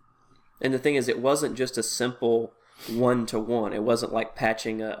 And the thing is, it wasn't just a simple 1-to-1. It wasn't like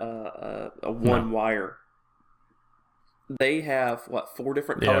patching a one wire. They have, 4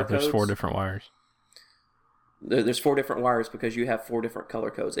 different color codes? Yeah, there's 4 different wires. There's 4 different wires because you have 4 different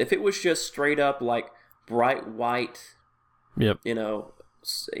color codes. If it was just straight up like bright white, yep,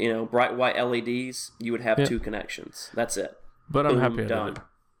 bright white LEDs, you would have 2 connections. That's it. But I'm happy I did it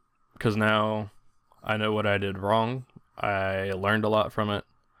because now I know what I did wrong. I learned a lot from it,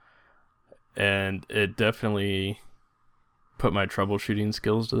 and it definitely put my troubleshooting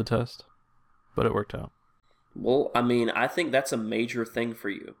skills to the test. But it worked out. Well, I mean, I think that's a major thing for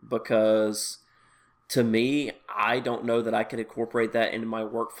you because, to me, I don't know that I could incorporate that into my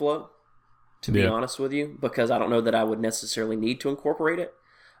workflow, to be honest with you, because I don't know that I would necessarily need to incorporate it.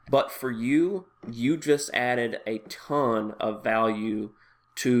 But for you, you just added a ton of value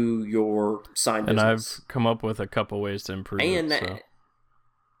to your sign business. And I've come up with a couple ways to improve it. So.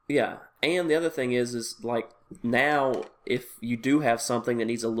 Yeah. And the other thing is like now, if you do have something that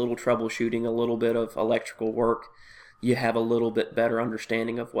needs a little troubleshooting, a little bit of electrical work, you have a little bit better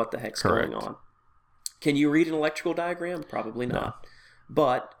understanding of what the heck's going on. Can you read an electrical diagram? Probably not. No.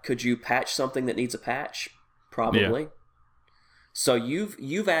 But could you patch something that needs a patch? Probably. Yeah. So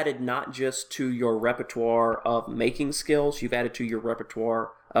you've added not just to your repertoire of making skills, you've added to your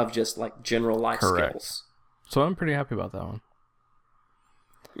repertoire of just like general life skills. So I'm pretty happy about that one.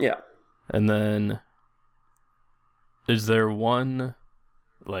 Yeah. And then, is there one,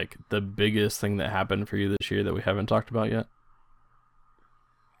 like, the biggest thing that happened for you this year that we haven't talked about yet?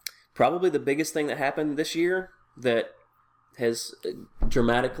 Probably the biggest thing that happened this year that has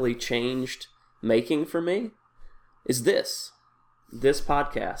dramatically changed making for me is this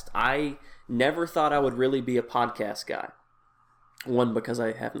podcast. I never thought I would really be a podcast guy. One, because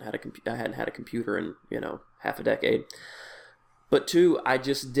I hadn't had a computer in, half a decade. But 2, I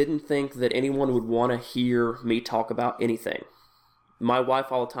just didn't think that anyone would want to hear me talk about anything. My wife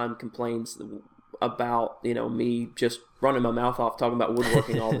all the time complains about, me just running my mouth off talking about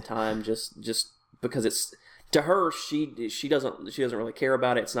woodworking all the time, just because it's, to her, she doesn't really care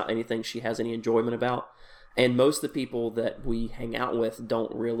about it. It's not anything she has any enjoyment about. And most of the people that we hang out with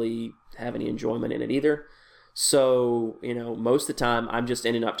don't really have any enjoyment in it either. So, most of the time I'm just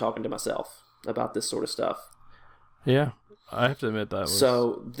ending up talking to myself about this sort of stuff. Yeah. I have to admit that was...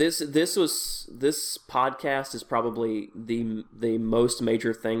 So this podcast is probably the most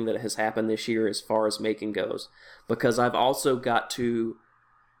major thing that has happened this year as far as making goes, because I've also got to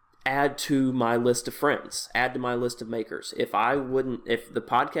add to my list of friends, add to my list of makers. If the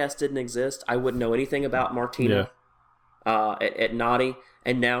podcast didn't exist, I wouldn't know anything about Martina at Naughty,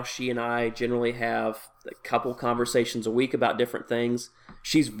 and now she and I generally have a couple conversations a week about different things.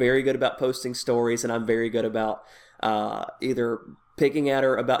 She's very good about posting stories, and I'm very good about either picking at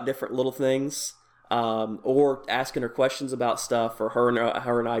her about different little things, or asking her questions about stuff, or her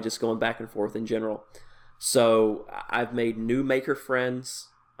and I just going back and forth in general. So I've made new maker friends.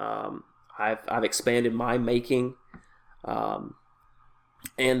 I've expanded my making, and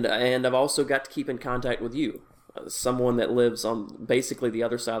I've also got to keep in contact with you, someone that lives on basically the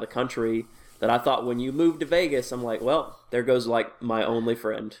other side of the country. That I thought when you moved to Vegas, I'm like, well, there goes like my only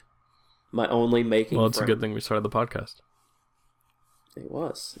friend. My only making Well, it's friend. a good thing we started the podcast. It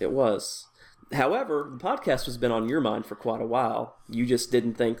was. However, the podcast has been on your mind for quite a while. You just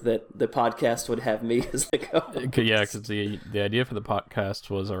didn't think that the podcast would have me as the co-host. Yeah, because the idea for the podcast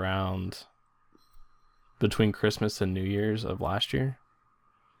was around between Christmas and New Year's of last year.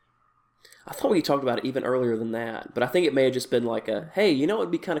 I thought we talked about it even earlier than that, but I think it may have just been like a, hey, you know what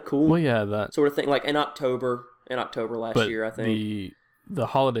would be kind of cool? Well, yeah, that sort of thing, like in October last but year, I think. the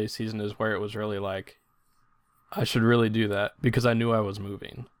holiday season is where it was really like, I should really do that because I knew I was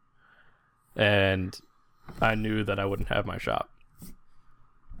moving, and I knew that I wouldn't have my shop.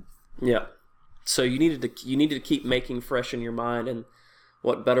 Yeah. So you needed to keep making fresh in your mind, and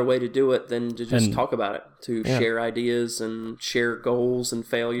what better way to do it than to just talk about it, to share ideas and share goals and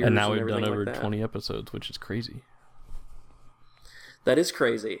failures. And now we've done like over that. 20 episodes, which is crazy. That is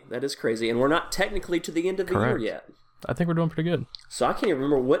crazy. And we're not technically to the end of the year yet. I think we're doing pretty good. So I can't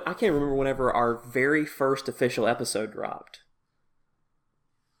remember whenever our very first official episode dropped.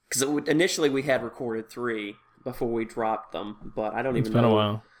 Because initially we had recorded 3 before we dropped them, but I don't even know. It's been a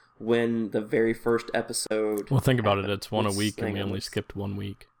while. When the very first episode. Well, think about it. It's one a week, and we only skipped 1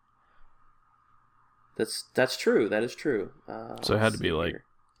 week. That's true. That is true. So it had to be like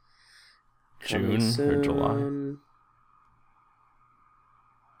June or July.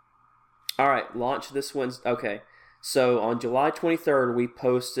 All right, launch this Wednesday. Okay, so on July 23rd, we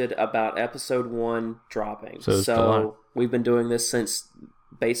posted about episode 1 dropping. So we've been doing this since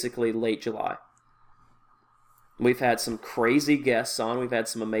basically late July. We've had some crazy guests on. We've had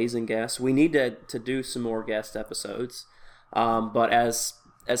some amazing guests. We need to do some more guest episodes. But as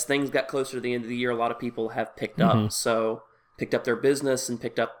things got closer to the end of the year, a lot of people have picked up. So picked up their business and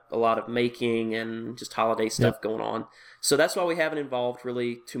picked up a lot of making and just holiday stuff going on. So that's why we haven't involved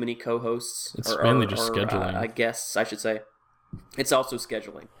really too many co-hosts. It's mainly just scheduling. Guests, I should say. It's also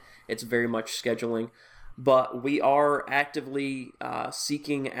scheduling. It's very much scheduling. But we are actively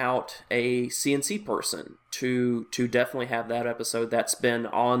seeking out a CNC person to definitely have that episode. That's been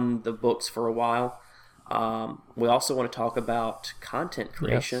on the books for a while. We also want to talk about content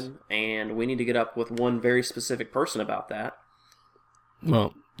creation, and we need to get up with one very specific person about that.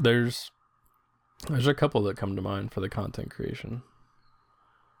 Well, there's a couple that come to mind for the content creation.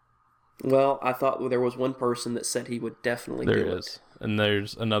 Well, I thought there was one person that said he would definitely do it. There is. And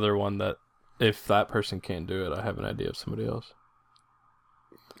there's another one that if that person can't do it, I have an idea of somebody else.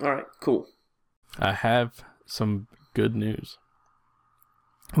 All right, cool. I have some good news,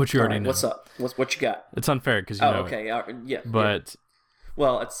 which you already know. What's up? What you got? It's unfair because you know okay. it. Yeah. But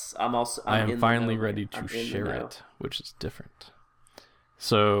well, I am finally ready to share it, which is different.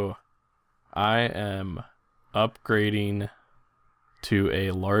 So I am upgrading to a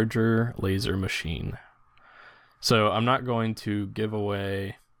larger laser machine. So I'm not going to give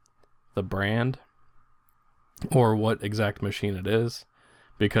away the brand or what exact machine it is,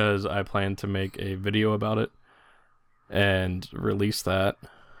 because I plan to make a video about it and release that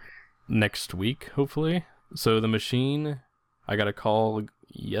next week, hopefully. So the machine, I got a call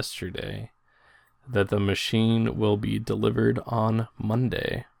yesterday that the machine will be delivered on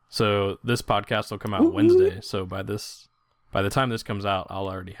Monday. So this podcast will come out Wednesday. So by the time this comes out, I'll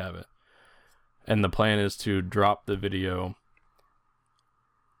already have it. And the plan is to drop the video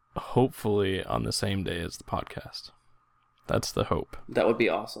hopefully on the same day as the podcast. That's the hope. That would be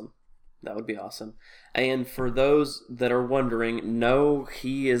awesome. And for those that are wondering, no,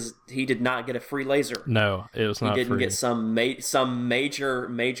 he did not get a free laser. No, it was not free. He didn't get some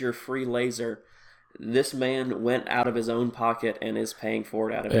major free laser. This man went out of his own pocket and is paying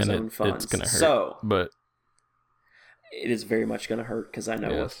for it out of his own funds. It's gonna hurt. But it is very much going to hurt because I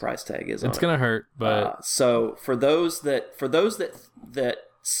know what the price tag is. It's going to hurt, but so for those that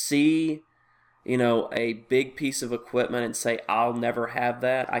see, a big piece of equipment and say, I'll never have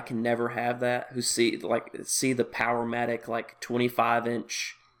that, I can never have that, who see the Powermatic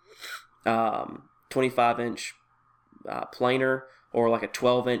 25-inch planer or like a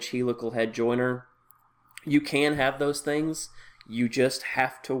 12-inch helical head joiner, you can have those things. You just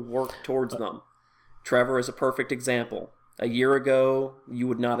have to work towards them. Trevor is a perfect example. A year ago, you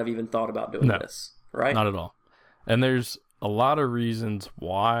would not have even thought about doing this, right? Not at all. And there's a lot of reasons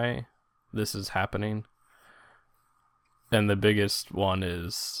why this is happening. And the biggest one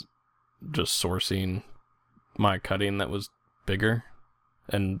is just sourcing my cutting that was bigger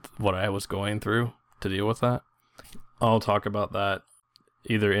and what I was going through to deal with that. I'll talk about that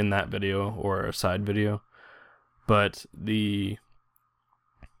either in that video or a side video. But the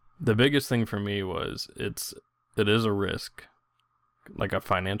biggest thing for me was it is a risk, like a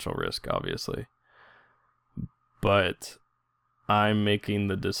financial risk, obviously. But I'm making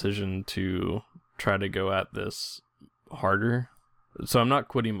the decision to try to go at this harder. So I'm not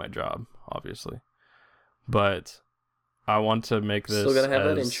quitting my job, obviously. But I want to make this still gotta have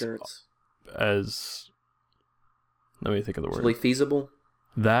that insurance. Let me think of the word. Really feasible?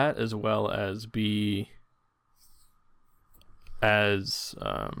 That, as well as be as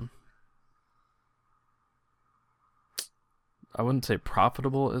I wouldn't say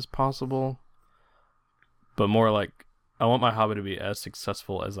profitable as possible, but more like I want my hobby to be as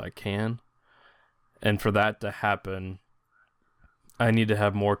successful as I can. And for that to happen, I need to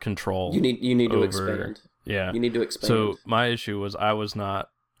have more control. You need to expand. Yeah. You need to expand. So my issue was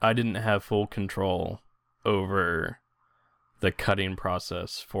I didn't have full control over the cutting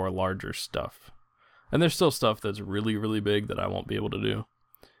process for larger stuff. And there's still stuff that's really, really big that I won't be able to do.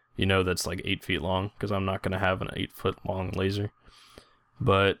 That's like 8 feet long, because I'm not going to have an 8-foot long laser.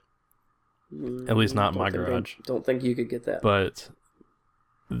 But at least not in my garage. Don't think you could get that. But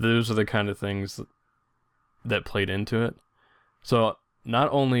those are the kind of things that played into it. So not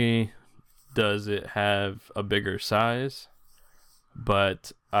only does it have a bigger size,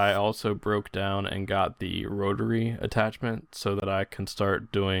 but I also broke down and got the rotary attachment so that I can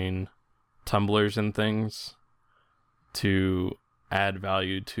start doing tumblers and things to add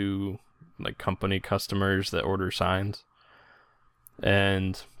value to like company customers that order signs.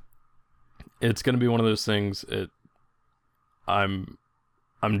 And it's going to be one of those things. I'm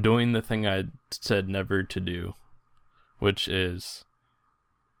doing the thing I said never to do, which is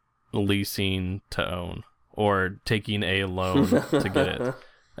leasing to own or taking a loan to get it.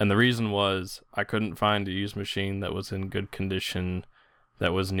 And the reason was I couldn't find a used machine that was in good condition,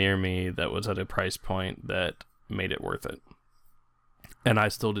 that was near me, that was at a price point that made it worth it. And I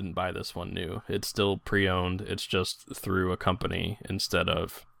still didn't buy this one new. It's still pre-owned. It's just through a company instead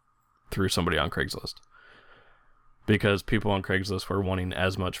of through somebody on Craigslist. Because people on Craigslist were wanting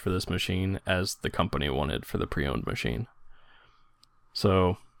as much for this machine as the company wanted for the pre-owned machine.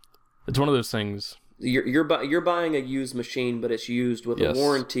 So it's one of those things. You're buying a used machine, but it's used with a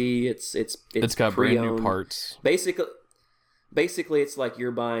warranty. It's got pre-owned. Brand new parts. Basically, it's like you're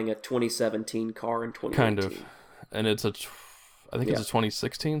buying a 2017 car in 2018. Kind of, and it's it's a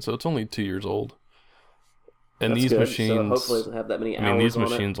 2016, so it's only 2 years old. And That's these good. machines, so hopefully, it doesn't have that many hours. these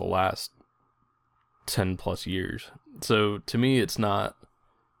machines will last 10 plus years. So to me, it's not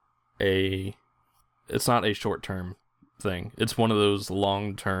a short term thing. It's one of those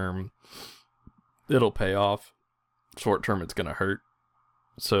long term. It'll pay off. Short term, it's gonna hurt.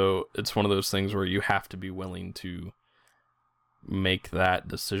 So it's one of those things where you have to be willing to make that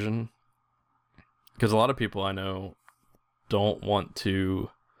decision. Because a lot of people I know don't want to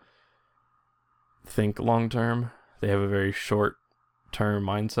think long term. They have a very short term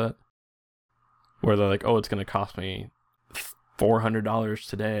mindset where they're like, oh, it's going to cost me $400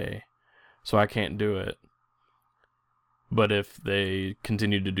 today, so I can't do it. But if they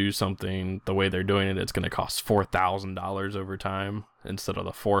continue to do something the way they're doing it, it's going to cost $4,000 over time instead of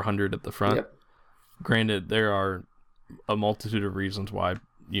the $400 at the front. Yep. Granted, there are a multitude of reasons why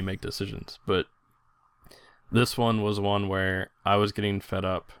you make decisions, but this one was one where I was getting fed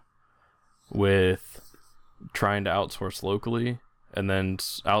up with trying to outsource locally and then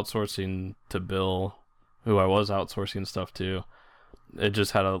outsourcing to Bill, who I was outsourcing stuff to. It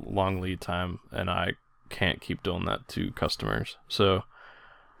just had a long lead time, and I can't keep doing that to customers. So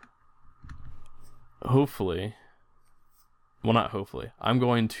hopefully, well, not hopefully, I'm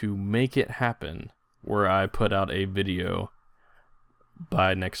going to make it happen where I put out a video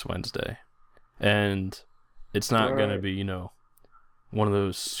by next Wednesday. And it's not going to be, one of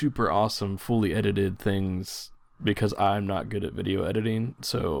those super awesome, fully edited things, because I'm not good at video editing.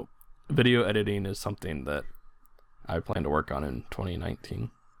 So video editing is something that I plan to work on in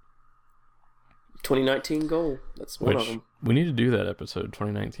 2019. 2019 goal. That's one of them. We need to do that episode,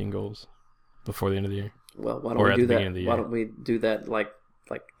 2019 goals, before the end of the year. Well, why don't we do that? Why don't we do that like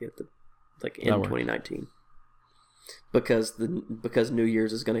in 2019? Because New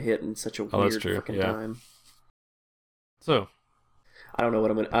Year's is going to hit in such a weird freaking time. So I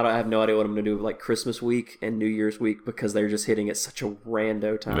have no idea what I'm gonna do like Christmas week and New Year's week, because they're just hitting at such a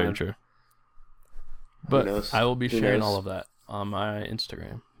rando time. Very true. But I will be sharing all of that on my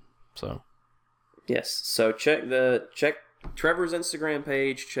Instagram. So yes. So check Trevor's Instagram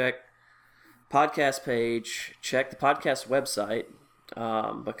page, check podcast page, check the podcast website,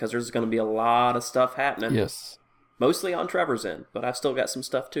 because there's gonna be a lot of stuff happening. Yes. Mostly on Trevor's end, but I've still got some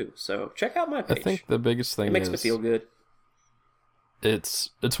stuff too. So check out my page. I think the biggest thing makes me feel good. It's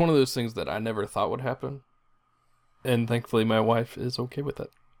one of those things that I never thought would happen, and thankfully my wife is okay with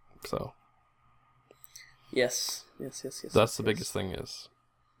it. So yes. That's the biggest thing is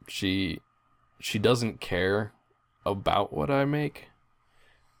she doesn't care about what I make,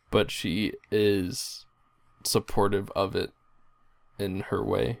 but she is supportive of it in her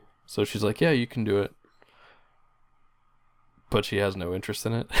way. So she's like, yeah, you can do it. But she has no interest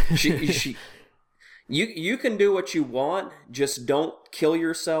in it. You can do what you want, just don't kill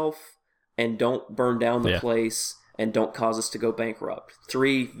yourself and don't burn down the place and don't cause us to go bankrupt.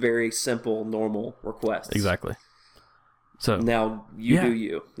 3 very simple, normal requests. Exactly. So now you do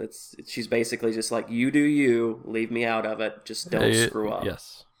you. She's basically just like, you do you, leave me out of it, just don't screw up.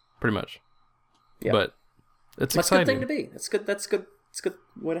 Yes, pretty much. Yeah. But it's that's exciting. a good thing to be. That's good. It's a good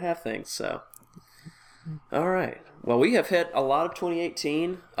way to have things. So, all right. Well, we have hit a lot of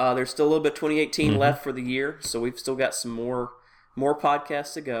 2018. There's still a little bit of 2018 left for the year, so we've still got some more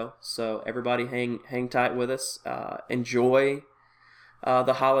podcasts to go. So everybody, hang tight with us. Enjoy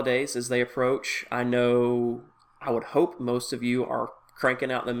the holidays as they approach. I would hope most of you are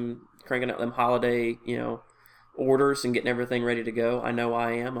cranking out them holiday, orders and getting everything ready to go. I know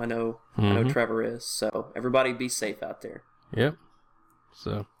I am. I know Trevor is. So everybody be safe out there. Yep.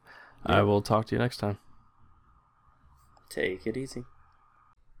 So I will talk to you next time. Take it easy.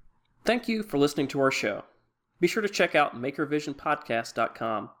 Thank you for listening to our show. Be sure to check out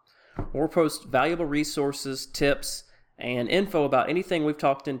MakerVisionPodcast.com, where we post valuable resources, tips, and info about anything we've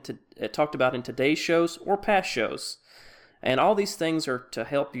talked about in today's shows or past shows. And all these things are to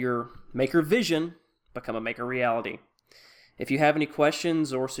help your maker vision become a maker reality. If you have any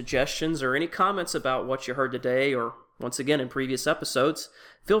questions or suggestions or any comments about what you heard today or once again in previous episodes,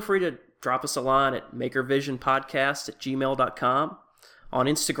 feel free to drop us a line at makervisionpodcast@gmail.com, on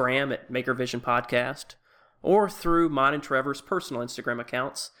Instagram at makervisionpodcast, or through mine and Trevor's personal Instagram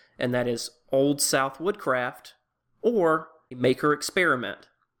accounts, and that is Old South Woodcraft or Maker Experiment.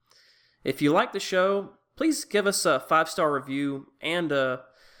 If you like the show, please give us a 5-star review and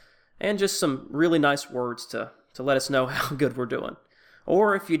just some really nice words to let us know how good we're doing.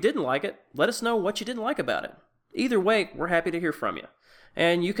 Or if you didn't like it, let us know what you didn't like about it. Either way, we're happy to hear from you.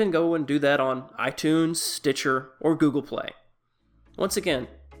 And you can go and do that on iTunes, Stitcher, or Google Play. Once again,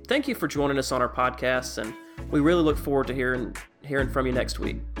 thank you for joining us on our podcast, and we really look forward to hearing from you next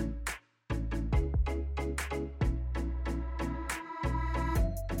week.